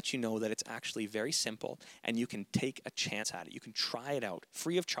want to let you know that it's actually very simple, and you can take a chance at it. You can try it out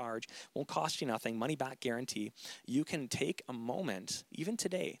free of charge, won't cost you nothing, money back guarantee. You can take a moment, even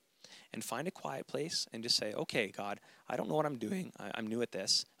today, and find a quiet place and just say, okay, God, I don't know what I'm doing. I'm new at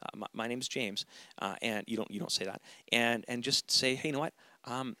this. My name's James. And you don't say that. And just say, hey, you know what?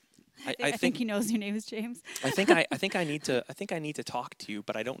 I think he knows your name is James. I think I need to talk to you,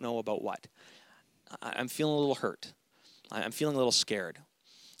 but I don't know about what. I'm feeling a little hurt. I'm feeling a little scared.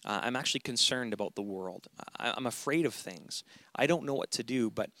 I'm actually concerned about the world. I'm afraid of things. I don't know what to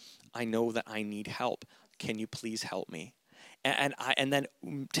do, but I know that I need help. Can you please help me? And then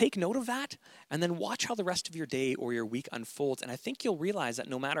take note of that, and then watch how the rest of your day or your week unfolds. And I think you'll realize that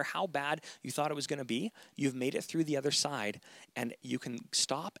no matter how bad you thought it was going to be, you've made it through the other side, and you can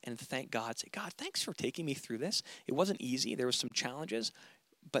stop and thank God. Say, God, thanks for taking me through this. It wasn't easy. There were some challenges,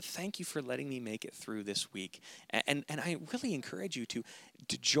 but thank you for letting me make it through this week. And I really encourage you to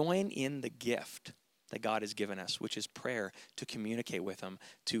join in the gift that God has given us, which is prayer, to communicate with him,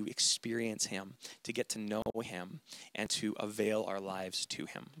 to experience him, to get to know him, and to avail our lives to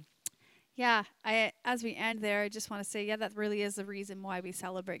him. Yeah, as we end there, I just want to say, that really is the reason why we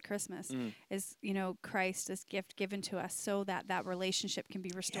celebrate Christmas, is, Christ, this gift given to us so that that relationship can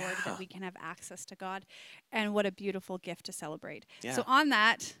be restored, that we can have access to God. And what a beautiful gift to celebrate. Yeah. So on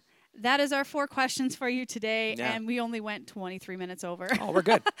that is our 4 questions for you today, and we only went 23 minutes over. Oh, we're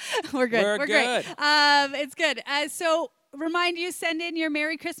good. We're good. We're great. It's good. So remind you, send in your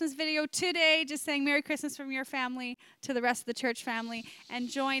Merry Christmas video today, just saying Merry Christmas from your family to the rest of the church family, and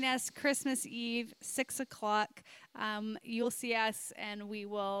join us Christmas Eve, 6 o'clock. You'll see us, and we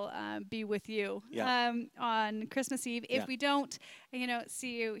will be with you on Christmas Eve. If we don't,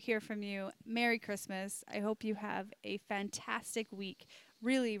 see you, hear from you, Merry Christmas. I hope you have a fantastic week.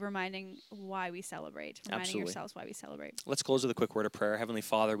 Really reminding why we celebrate, reminding yourselves why we celebrate. Let's close with a quick word of prayer. Heavenly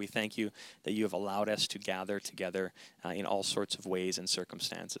Father, we thank you that you have allowed us to gather together in all sorts of ways and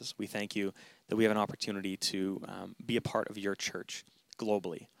circumstances. We thank you that we have an opportunity to be a part of your church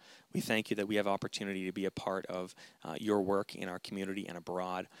globally. We thank you that we have opportunity to be a part of your work in our community and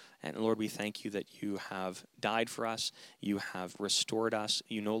abroad. And Lord, we thank you that you have died for us, you have restored us,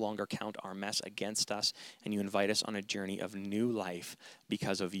 you no longer count our mess against us, and you invite us on a journey of new life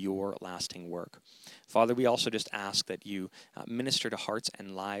because of your lasting work. Father, we also just ask that you minister to hearts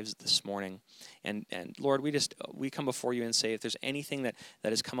and lives this morning. And Lord, we come before you and say, if there's anything that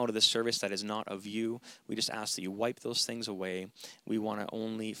has come out of this service that is not of you, we just ask that you wipe those things away. We want to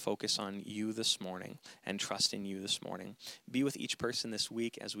only focus on you this morning and trust in you this morning. Be with each person this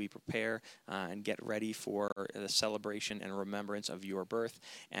week as we prepare and get ready for the celebration and remembrance of your birth.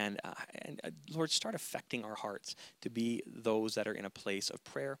 And Lord, start affecting our hearts to be those that are in a place of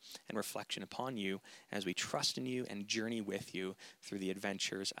prayer and reflection upon you as we trust in you and journey with you through the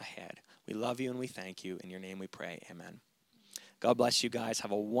adventures ahead. We love you and we thank you. In your name we pray. Amen. God bless you guys.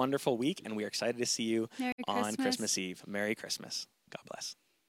 Have a wonderful week, and we are excited to see you on Christmas Eve. Merry Christmas. God bless.